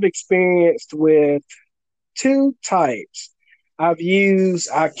question. I've experienced with 2 types. I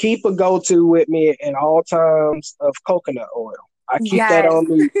keep a go-to with me at all times of coconut oil. I keep that on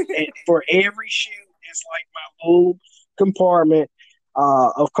me for every shoot. It's like my little compartment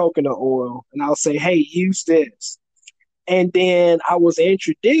of coconut oil. And I'll say, hey, use this. And then I was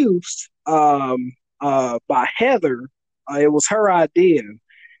introduced by Heather. It was her idea.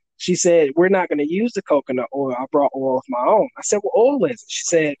 She said, we're not going to use the coconut oil. I brought oil of my own. I said, what oil is it? She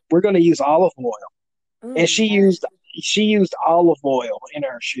said, we're going to use olive oil. And she used olive oil in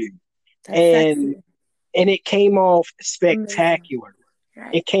her shoot. And it came off spectacular.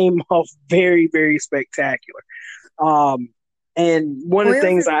 It came off very, very spectacular. And one of the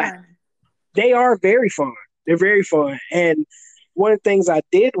things they are very fun. They're very fun. And one of the things I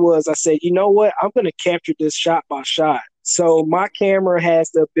did was I said, you know what? I'm going to capture this shot by shot. So my camera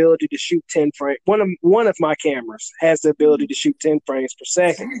has the ability to shoot 10 frames. One of my cameras has the ability to shoot 10 frames per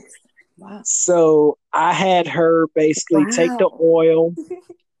second. Wow. So I had her basically take the oil,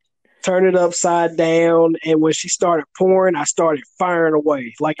 turn it upside down, and when she started pouring, I started firing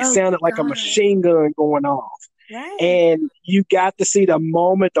away. Like it sounded like a machine gun going off. And you got to see the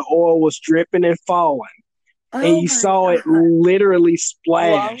moment the oil was dripping and falling. And you saw it literally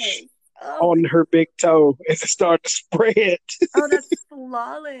splash Oh, on her big toe as it started to spread. oh, that's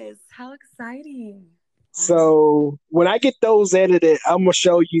flawless. How exciting. Wow. So when I get those edited, I'm gonna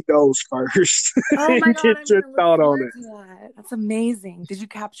show you those first Oh my and God, get I'm your gonna look thought on forward it. to that. That's amazing. Did you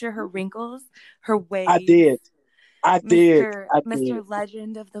capture her wrinkles, her I waves, did. I did. Mr. I did. Mr.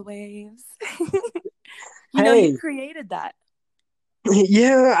 Legend of the Waves? You Hey, created that.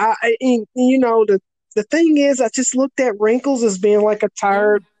 yeah, and, you know, the thing is, I just looked at wrinkles as being like a Yeah,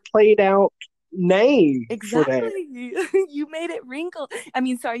 tired, played out name for that. exactly. You made it wrinkle. I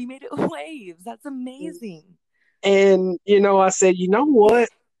mean, sorry, you made it waves. That's amazing. And I said, you know what?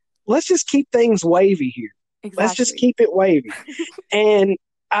 Let's just keep things wavy here. Let's just Exactly. keep it wavy. And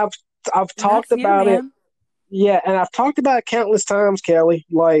I've I've And talked that's you, about it. man. Yeah, and I've talked about it countless times, Kelly.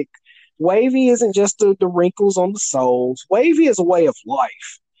 Like wavy isn't just the wrinkles on the soles. Wavy is a way of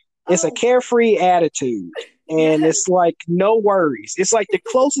life. It's a Oh, carefree attitude. And yes, it's like no worries. It's like the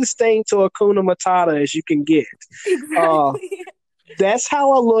closest thing to a Kuna Matata as you can get. Uh, exactly. that's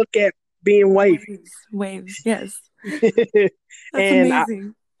how I look at being wavy. Waves, waves. Yes, that's and I,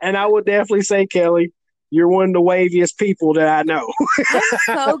 amazing. and I would definitely say, Kelly, you're one of the waviest people that I know. I'm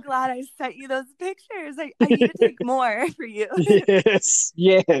so glad I sent you those pictures. I need to take more for you. Yes,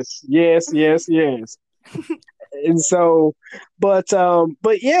 yes, yes, yes, yes. And so, but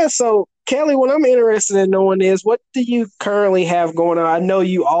yeah. So, Kelly, what I'm interested in knowing is what do you currently have going on? I know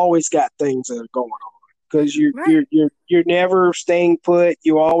you always got things that are going on because you're you're Right. you're you're never staying put.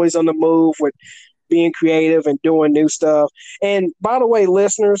 You're always on the move with being creative and doing new stuff. And by the way,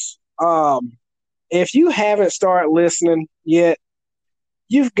 listeners, if you haven't started listening yet,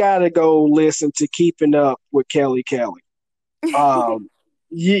 you've got to go listen to Keeping Up with Kelly Kelly. Um,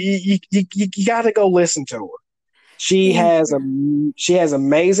 you got to go listen to her. She Thank has a you. she has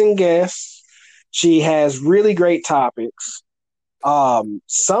amazing guests. She has really great topics.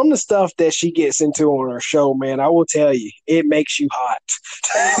 Some of the stuff that she gets into on her show, man, I will tell you, it makes you hot.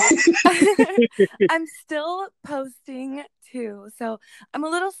 I'm still posting too. So I'm a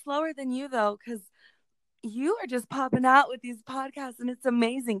little slower than you though, because you are just popping out with these podcasts and it's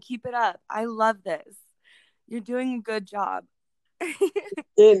amazing. Keep it up. I love this. You're doing a good job.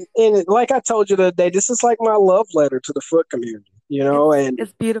 And like I told you the other day, this is like my love letter to the foot community,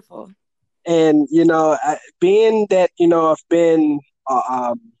 It's beautiful. and being that uh,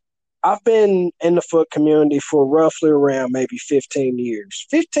 um, I've been in the foot community for roughly around maybe 15 years,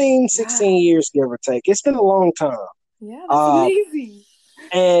 15, 16 Wow. years, give or take. It's been a long time. Yeah, that's Uh, amazing.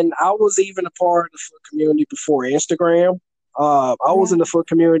 and I was even a part of the foot community before Instagram. I was in the Yeah. foot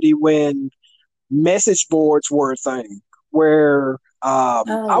community when message boards were a thing, where I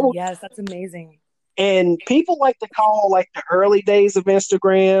Oh, would. yes, that's amazing. And people like to call like the early days of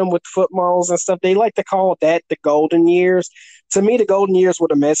Instagram with foot models and stuff, they like to call that the golden years. To me, the golden years were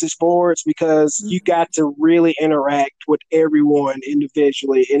the message boards because you Mhm. got to really interact with everyone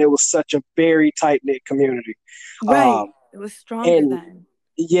individually. And it was such a very tight knit community. Right. Um, It was stronger and then.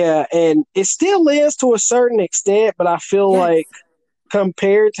 yeah, and it still is to a certain extent, but I feel Yes. like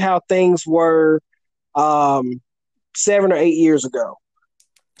compared to how things were um, 7 or 8 years ago,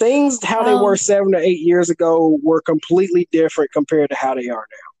 things how they were Well, 7 or 8 years ago were completely different compared to how they are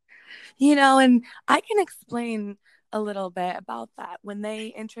and I can explain a little bit about that. When they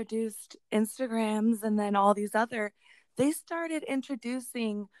introduced Instagrams and then all these other, they started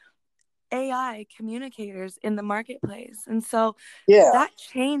introducing AI communicators in the marketplace. And so now. Yeah. that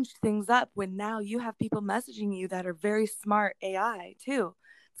changed things up when now you have people messaging you that are very smart AI too.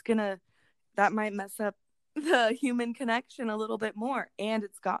 It's gonna, that might mess up the human connection a little bit more. And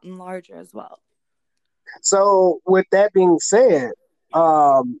it's gotten larger as well. So with that being said,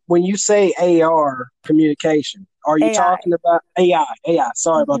 when you say AR communication, are you talking AI. about AI? AI.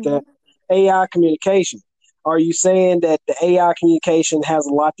 Sorry about that. Mm-hmm. AI communication. Are you saying that the AI communication has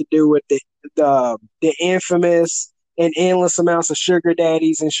a lot to do with the infamous and endless amounts of sugar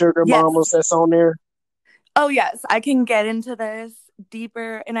daddies and sugar mamas Yes. that's on there? Oh yes, I can get into this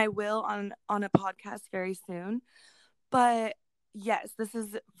deeper and I will on a podcast very soon. But yes, this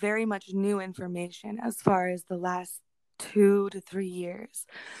is very much new information as far as the last 2 to 3 years.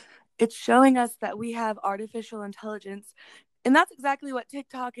 It's showing us that we have artificial intelligence, and that's exactly what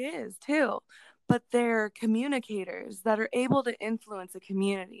TikTok is too. But they're communicators that are able to influence a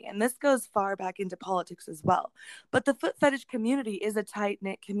community. And this goes far back into politics as well. But the foot fetish community is a tight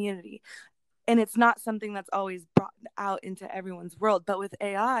knit community, and it's not something that's always brought out into everyone's world. But with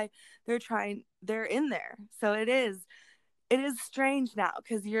AI, they're in there. So it is strange now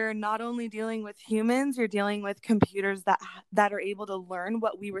because you're not only dealing with humans, you're dealing with computers that are able to learn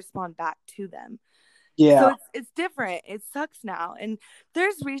what we respond back to them. Yeah. So it's different. It sucks now. And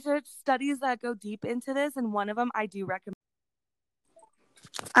there's research studies that go deep into this, and one of them I do recommend.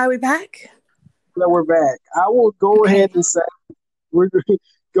 Are we back? No, we're back. I will go Okay. ahead and say we're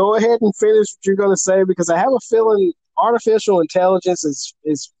go ahead and finish what you're going to say because I have a feeling artificial intelligence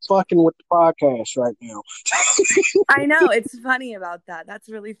is fucking with the podcast right now. I know, it's funny about that. That's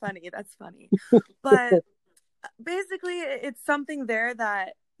really funny. That's funny. But basically it's something there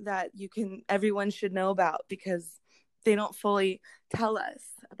that everyone should know about, because they don't fully tell us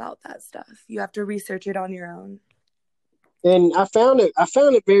about that stuff. You have to research it on your own. And I found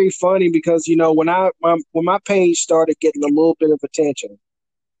it very funny because when my page started getting a little bit of attention,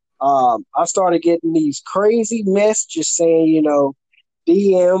 I started getting these crazy messages saying,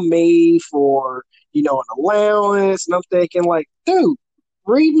 DM me for, an allowance. And I'm thinking like, dude,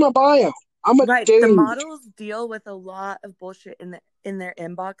 read my bio. I'm a Right. The dude. models deal with a lot of bullshit in their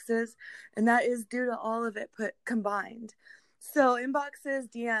inboxes, and that is due to all of it put combined. So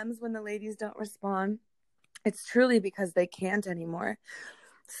inboxes, DMs, when the ladies don't respond, it's truly because they can't anymore.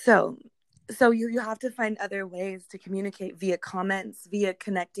 So you have to find other ways to communicate via comments, via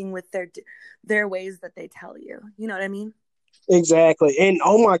connecting with their ways that they tell you. You know what I mean? Exactly. And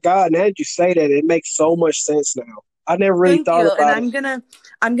oh my God, now that you say that, it makes so much sense now. I never really Thank thought you. And about it.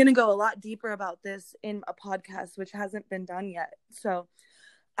 I'm gonna go a lot deeper about this in a podcast, which hasn't been done yet. So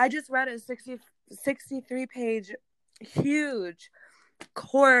I just read a 63 page huge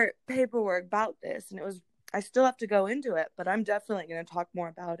court paperwork about this, and I still have to go into it, but I'm definitely going to talk more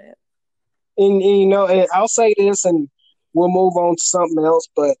about it. And I'll say this and we'll move on to something else,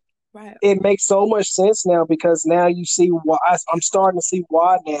 but Right. it makes so much sense now because now you see why I'm starting to see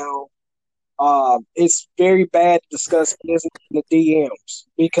why now. It's very bad to discuss business in the DMs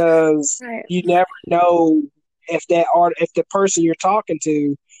because Right. you never know if the person you're talking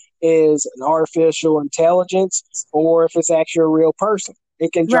to is an artificial intelligence or if it's actually a real person.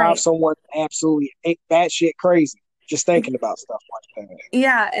 It can drive Right. someone absolutely batshit crazy just thinking about stuff like that.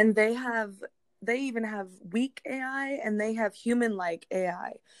 Yeah, and they even have weak AI and they have human like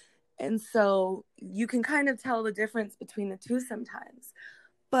AI. And so you can kind of tell the difference between the two sometimes.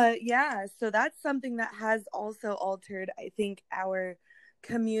 But yeah, so that's something that has also altered, I think, our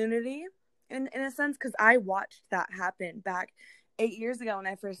community in a sense, because I watched that happen back 8 years ago when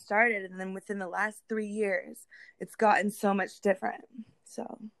I first started, and then within the last 3 years, it's gotten so much different.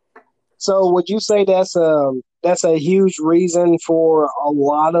 So would you say that's a huge reason for a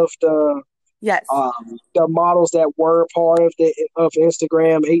lot of Yes. the models that were part of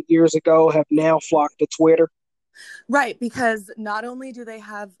Instagram 8 years ago have now flocked to Twitter? Right, because not only do they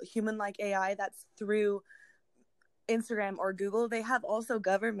have human like AI that's through Instagram or Google, they have also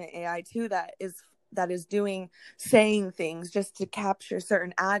government AI too that is saying things just to capture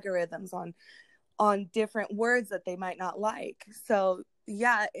certain algorithms on different words that they might not like. So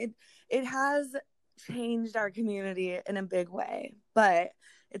yeah, it has changed our community in a big way, but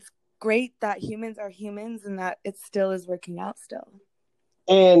it's great that humans are humans and that it still is working out still.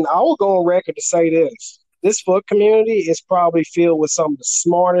 And I will go on record to say this. This foot community is probably filled with some of the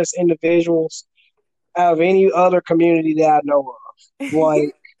smartest individuals out of any other community that I know of. Like,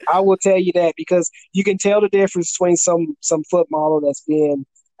 I will tell you that because you can tell the difference between some foot model that's being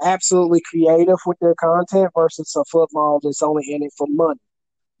absolutely creative with their content versus a foot model that's only in it for money.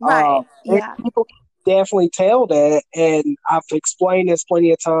 Right. And Yeah. people can definitely tell that, and I've explained this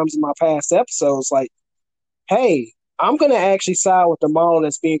plenty of times in my past episodes. Like, hey, I'm going to actually side with the model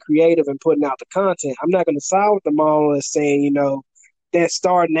that's being creative and putting out the content. I'm not going to side with the model that's saying, that's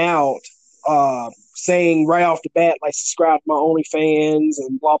starting out saying right off the bat, like, subscribe to my OnlyFans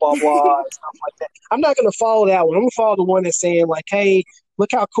and blah, blah, blah, and stuff like that. I'm not going to follow that one. I'm going to follow the one that's saying, like, hey, look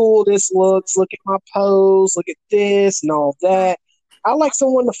how cool this looks. Look at my pose. Look at this and all that. I like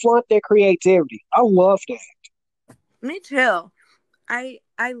someone to flaunt their creativity. I love that. Me too. I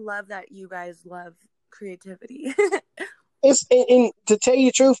love that you guys love creativity. And to tell you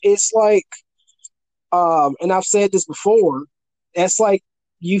the truth, it's like, and I've said this before, that's like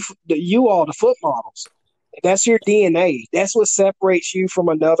you all the foot models. That's your DNA. That's what separates you from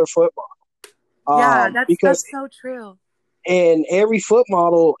another foot model. Yeah, Because that's so true. and every foot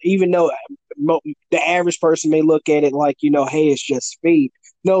model, even though the average person may look at it like, hey, it's just feet.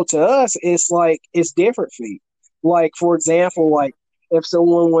 No, to us, it's like it's different feet. Like, for example, like if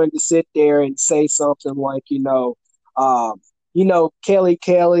someone wanted to sit there and say something like, um,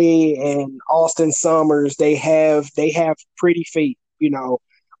 Kelly and Austin Summers, they have pretty feet,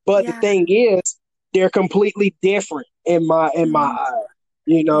 but the Yeah. thing is, they're completely different in my Mhm. eye,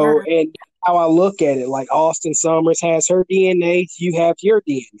 Yeah. and how I look at it. Like Austin Summers has her DNA, you have your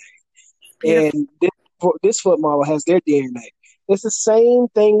DNA, Beautiful. and this foot model has their DNA. It's the same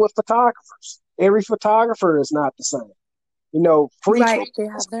thing with photographers. Every photographer is not the same. You know, Freak, Right. They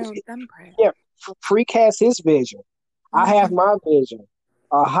have their own thumbprint. yeah, Freak has his vision. I have my vision.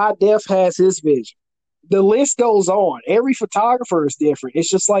 High Def has his vision. The list goes on. Every photographer is different. It's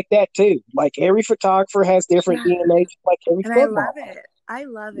just like that too. Like every photographer has different DNA, just like every And football. I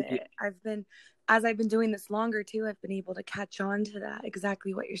love it. As I've been doing this longer too, I've been able to catch on to that,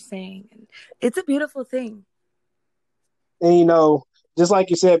 exactly what you're saying. And it's a beautiful thing. And, you know, just like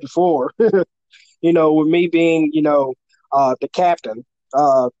you said before, you know, with me being, you know, the captain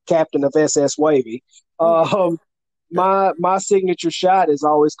of SS Wavy, my signature shot is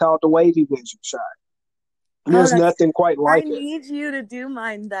always called the Wavy Vision shot. There's nothing quite like it. I need you to do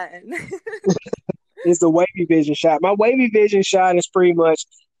mine then. It's the Wavy Vision shot. My Wavy Vision shot is pretty much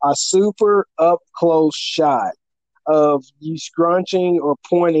a super up close shot of you scrunching or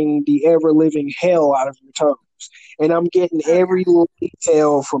pointing the ever living hell out of your toes. And I'm getting every little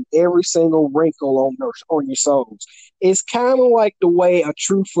detail from every single wrinkle on your soles. It's kind of like the way a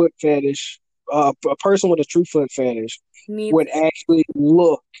true foot fetish, a person with a true foot fetish would actually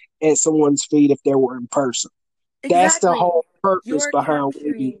look at someone's feet if they were in person. Exactly. That's the whole purpose behind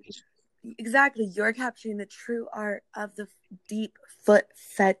Wavy Vision. Exactly. You're capturing the true art of the deep foot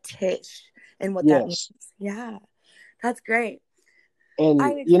fetish and what that means. Yeah. That's great. And,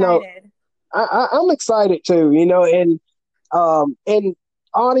 I'm excited. You know, I'm excited too, you know, and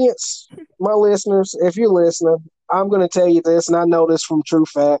audience, my listeners, if you're listening, I'm going to tell you this, and I know this from true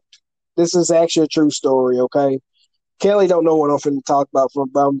fact. This is actually a true story, okay? Kelly don't know what I'm going to talk about, but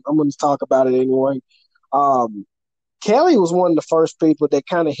I'm going to talk about it anyway. Kelly was one of the first people that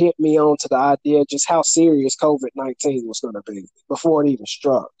kind of hit me on to the idea of just how serious COVID-19 was going to be before it even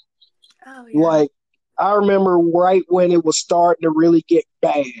struck. Oh, yeah. Like, I remember right when it was starting to really get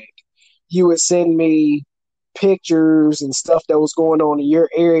bad, you would send me pictures and stuff that was going on in your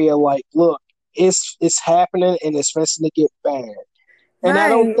area. Like, look, it's happening and it's fixing to get bad. And I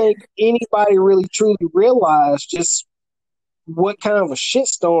don't think anybody really truly realized just what kind of a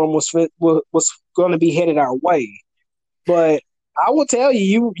shitstorm was going to be headed our way. But I will tell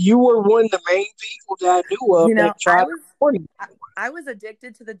you, you were one of the main people that I knew of that tried to warn you. I was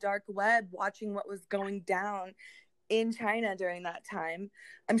addicted to the dark web, watching what was going down in China during that time.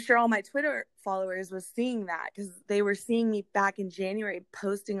 I'm sure all my Twitter followers was seeing that because they were seeing me back in January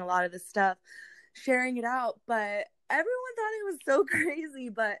posting a lot of this stuff, sharing it out. But everyone thought it was so crazy.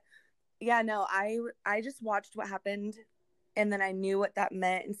 But yeah, no, I just watched what happened and then I knew what that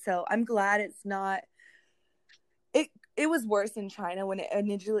meant. And so I'm glad it's not. It was worse in China when it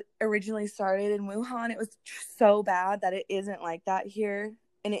originally started in Wuhan. It was so bad that it isn't like that here,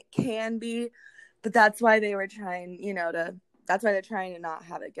 and it can be, but that's why they were trying, that's why they're trying to not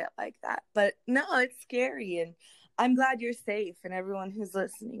have it get like that. But no, it's scary, and I'm glad you're safe, and everyone who's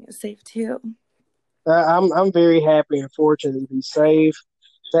listening is safe too. I'm very happy and fortunate to be safe,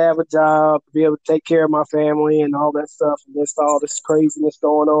 to have a job, to be able to take care of my family and all that stuff, amidst all this craziness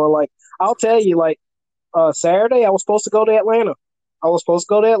going on. Like, I'll tell you, like, Saturday, I was supposed to go to Atlanta.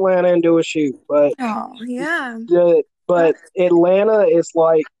 And do a shoot, but but Atlanta is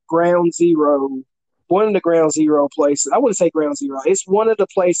like ground zero, one of the ground zero places. I wouldn't say ground zero. It's one of the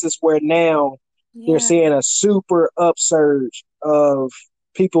places where now they're seeing a super upsurge of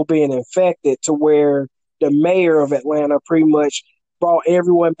people being infected, to where the mayor of Atlanta pretty much brought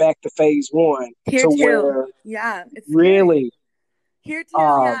everyone back to phase one. Here to too. Where it's really. Scary. Here too,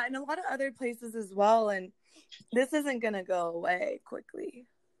 and a lot of other places as well. And this isn't going to go away quickly.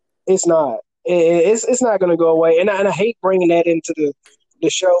 It's not. It's not going to go away. And I hate bringing that into the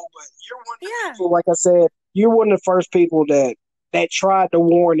show, but you're one of the people, like I said, you're one of the first people that tried to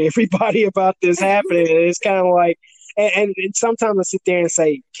warn everybody about this happening. And it's kind of like, and sometimes I sit there and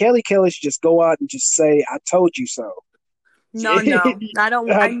say, Kelly should just go out and just say, I told you so. No, I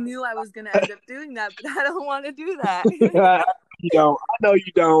don't. I knew I was going to end up doing that, but I don't want to do that. You don't. I know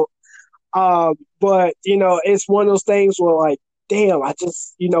you don't. But, it's one of those things where, like, damn, I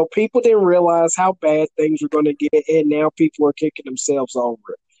just, people didn't realize how bad things were going to get, and now people are kicking themselves over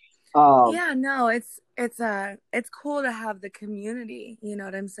it. It's cool to have the community, you know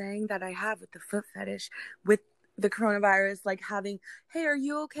what I'm saying, that I have with the foot fetish, with the coronavirus, like having, hey, are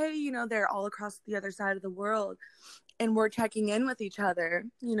you okay? They're all across the other side of the world, and we're checking in with each other.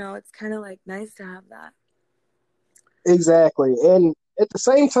 It's kind of like nice to have that. Exactly. And at the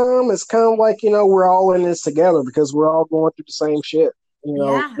same time, it's kind of like, we're all in this together because we're all going through the same shit.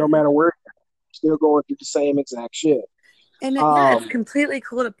 No matter where, we're still going through the same exact shit. And it's completely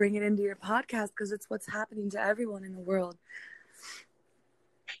cool to bring it into your podcast because it's what's happening to everyone in the world.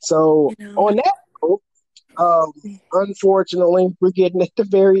 So on that note, Um, Unfortunately, we're getting at the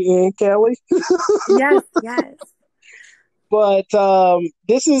very end, Kelly. Yes, yes. But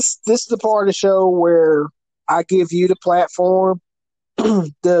this is the part of the show where I give you the platform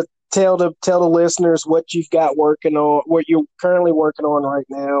to tell the listeners what you've got working on, what you're currently working on right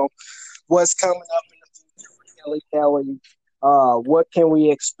now, what's coming up in the future for Kelly. What can we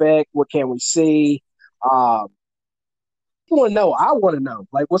expect? What can we see? Um, I want to know,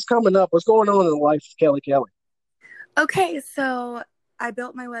 like, what's coming up, what's going on in the life of Kelly Kelly. Okay, so I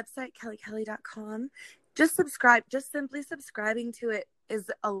built my website, kellykelly.com. Just simply subscribing to it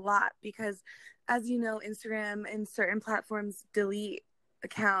is a lot because, as you know, Instagram and certain platforms delete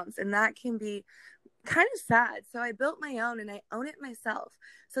accounts, and that can be kind of sad. So I built my own and I own it myself.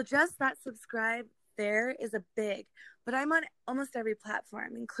 So just that subscribe there is a big, but I'm on almost every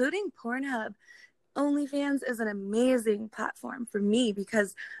platform, including Pornhub. OnlyFans is an amazing platform for me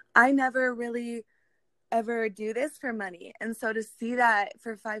because I never really ever do this for money. And so to see that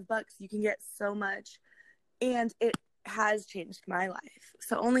for $5, you can get so much. And it has changed my life.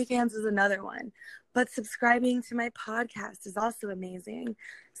 So OnlyFans is another one. But subscribing to my podcast is also amazing.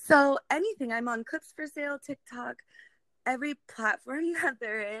 So anything, I'm on Clips for Sale, TikTok, every platform that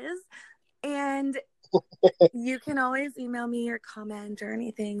there is. And you can always email me or comment or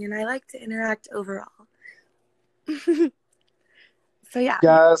anything. And I like to interact overall. So yeah.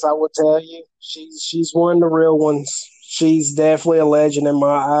 Guys, I will tell you, she's one of the real ones. She's definitely a legend in my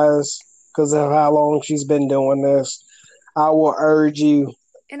eyes because of how long she's been doing this. I will urge you,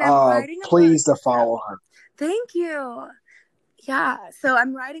 And I'm writing a please, book. to follow her. Thank you. Yeah. So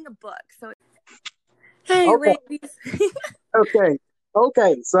I'm writing a book. So hey, Okay, ladies.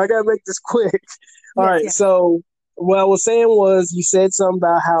 okay. So I gotta make this quick. All Yes, right. yes. So what I was saying was, you said something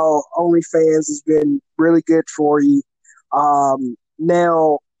about how OnlyFans has been really good for you.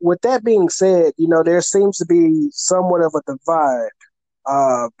 Now, with that being said, there seems to be somewhat of a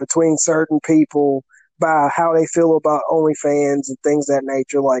divide between certain people by how they feel about OnlyFans and things of that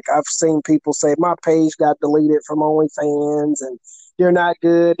nature. Like, I've seen people say my page got deleted from OnlyFans and they're not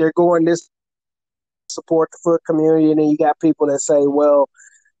good. They're going this support the foot community, and then you got people that say, well,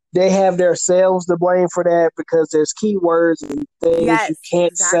 they have themselves to blame for that because there's keywords and things you Yes,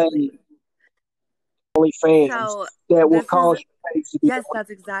 can't say exactly. OnlyFans So that will this is cause your page to be yes, deleted. that's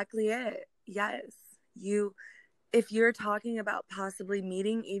exactly it. Yes. If you're talking about possibly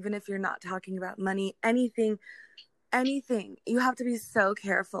meeting, even if you're not talking about money, anything, you have to be so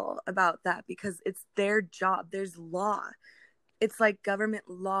careful about that because it's their job. There's law. It's like government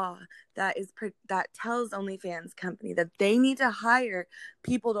law that tells OnlyFans company that they need to hire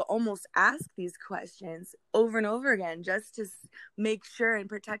people to almost ask these questions over and over again just to make sure and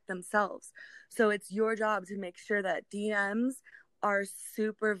protect themselves. So it's your job to make sure that DMs are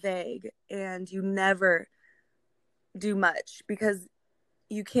super vague and you never do much because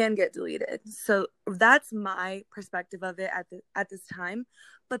you can get deleted. So that's my perspective of it at this time.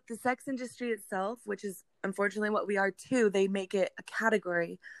 But the sex industry itself, which is unfortunately what we are too, they make it a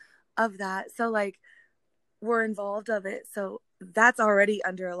category of that. So like we're involved of it. So that's already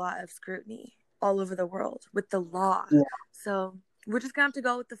under a lot of scrutiny all over the world with the law. Yeah. So we're just gonna have to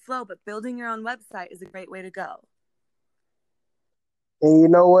go with the flow, but building your own website is a great way to go. And you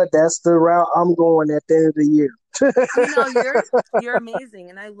know what? That's the route I'm going at the end of the year. You know, you're amazing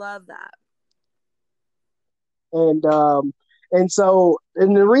and I love that. And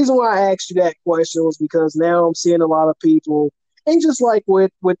and the reason why I asked you that question was because now I'm seeing a lot of people, and just like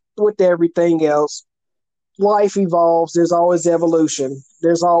with everything else, life evolves. There's always evolution.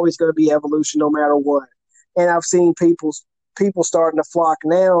 There's always going to be evolution no matter what. And I've seen people starting to flock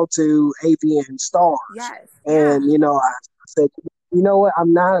now to AVN stars. Yes. Yeah. And I said, you know what?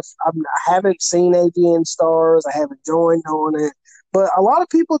 I haven't seen AVN stars. I haven't joined on it. But a lot of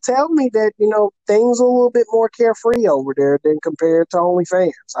people tell me that things are a little bit more carefree over there than compared to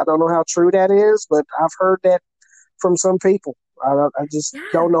OnlyFans. I don't know how true that is, but I've heard that from some people. I just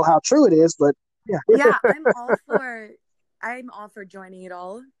don't Yeah. know how true it is, but yeah. Yeah, I'm all for joining it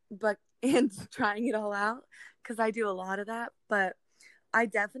all, but and trying it all out because I do a lot of that, but I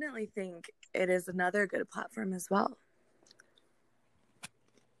definitely think it is another good platform as well.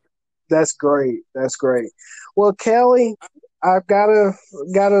 That's great. That's great. Well, Kelly, I've gotta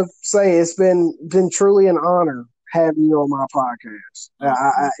say it's been truly an honor having you on my podcast.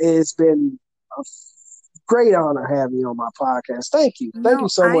 It's been a great honor having you on my podcast. Thank you. Thank you No,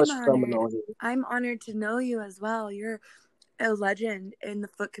 so much for coming on here. I'm honored to know you as well. You're a legend in the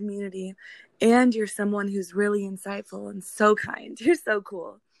foot community and you're someone who's really insightful and so kind. You're so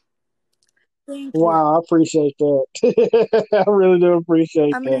cool. Thank you. Wow, I appreciate that. I really do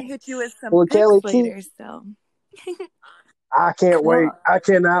appreciate I'm that. gonna hit you with some Well, pics Kelly, later, so I can't wait. cool. I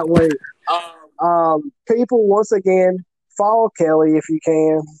cannot wait. People, once again, follow Kelly if you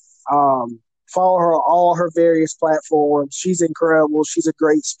can. Um, Follow her on all her various platforms. She's incredible. She's a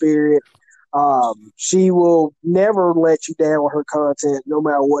great spirit. She will never let you down with her content, no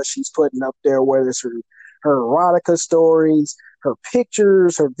matter what she's putting up there, whether it's her erotica stories, her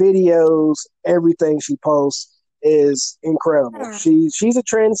pictures, her videos, everything she posts is incredible. Yeah. She's a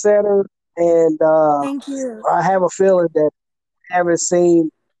trendsetter, and Thank you. I have a feeling that haven't seen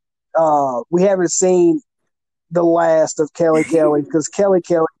we haven't seen the last of Kelly Kelly because Kelly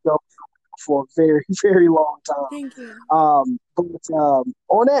Kelly goes for a very very long time. Thank you. But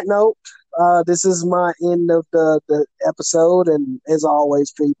on that note, this is my end of the episode, and as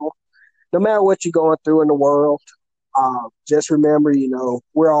always, people, no matter what you're going through in the world, just remember,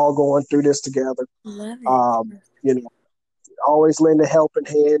 we're all going through this together. Love it. Um, you know, always lend a helping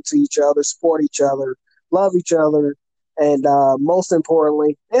hand to each other, support each other, love each other, and most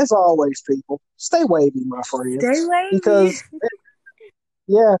importantly, as always, people, stay wavy, my Stay friends, wavy. because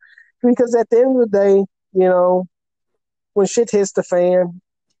yeah, because at the end of the day, you know, when shit hits the fan,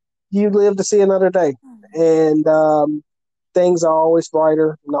 you live to see another day, and things are always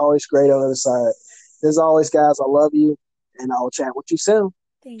brighter and always great on the other side. As always, guys, I love you, and I'll chat with you soon.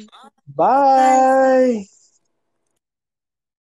 Thank you. Bye. Bye.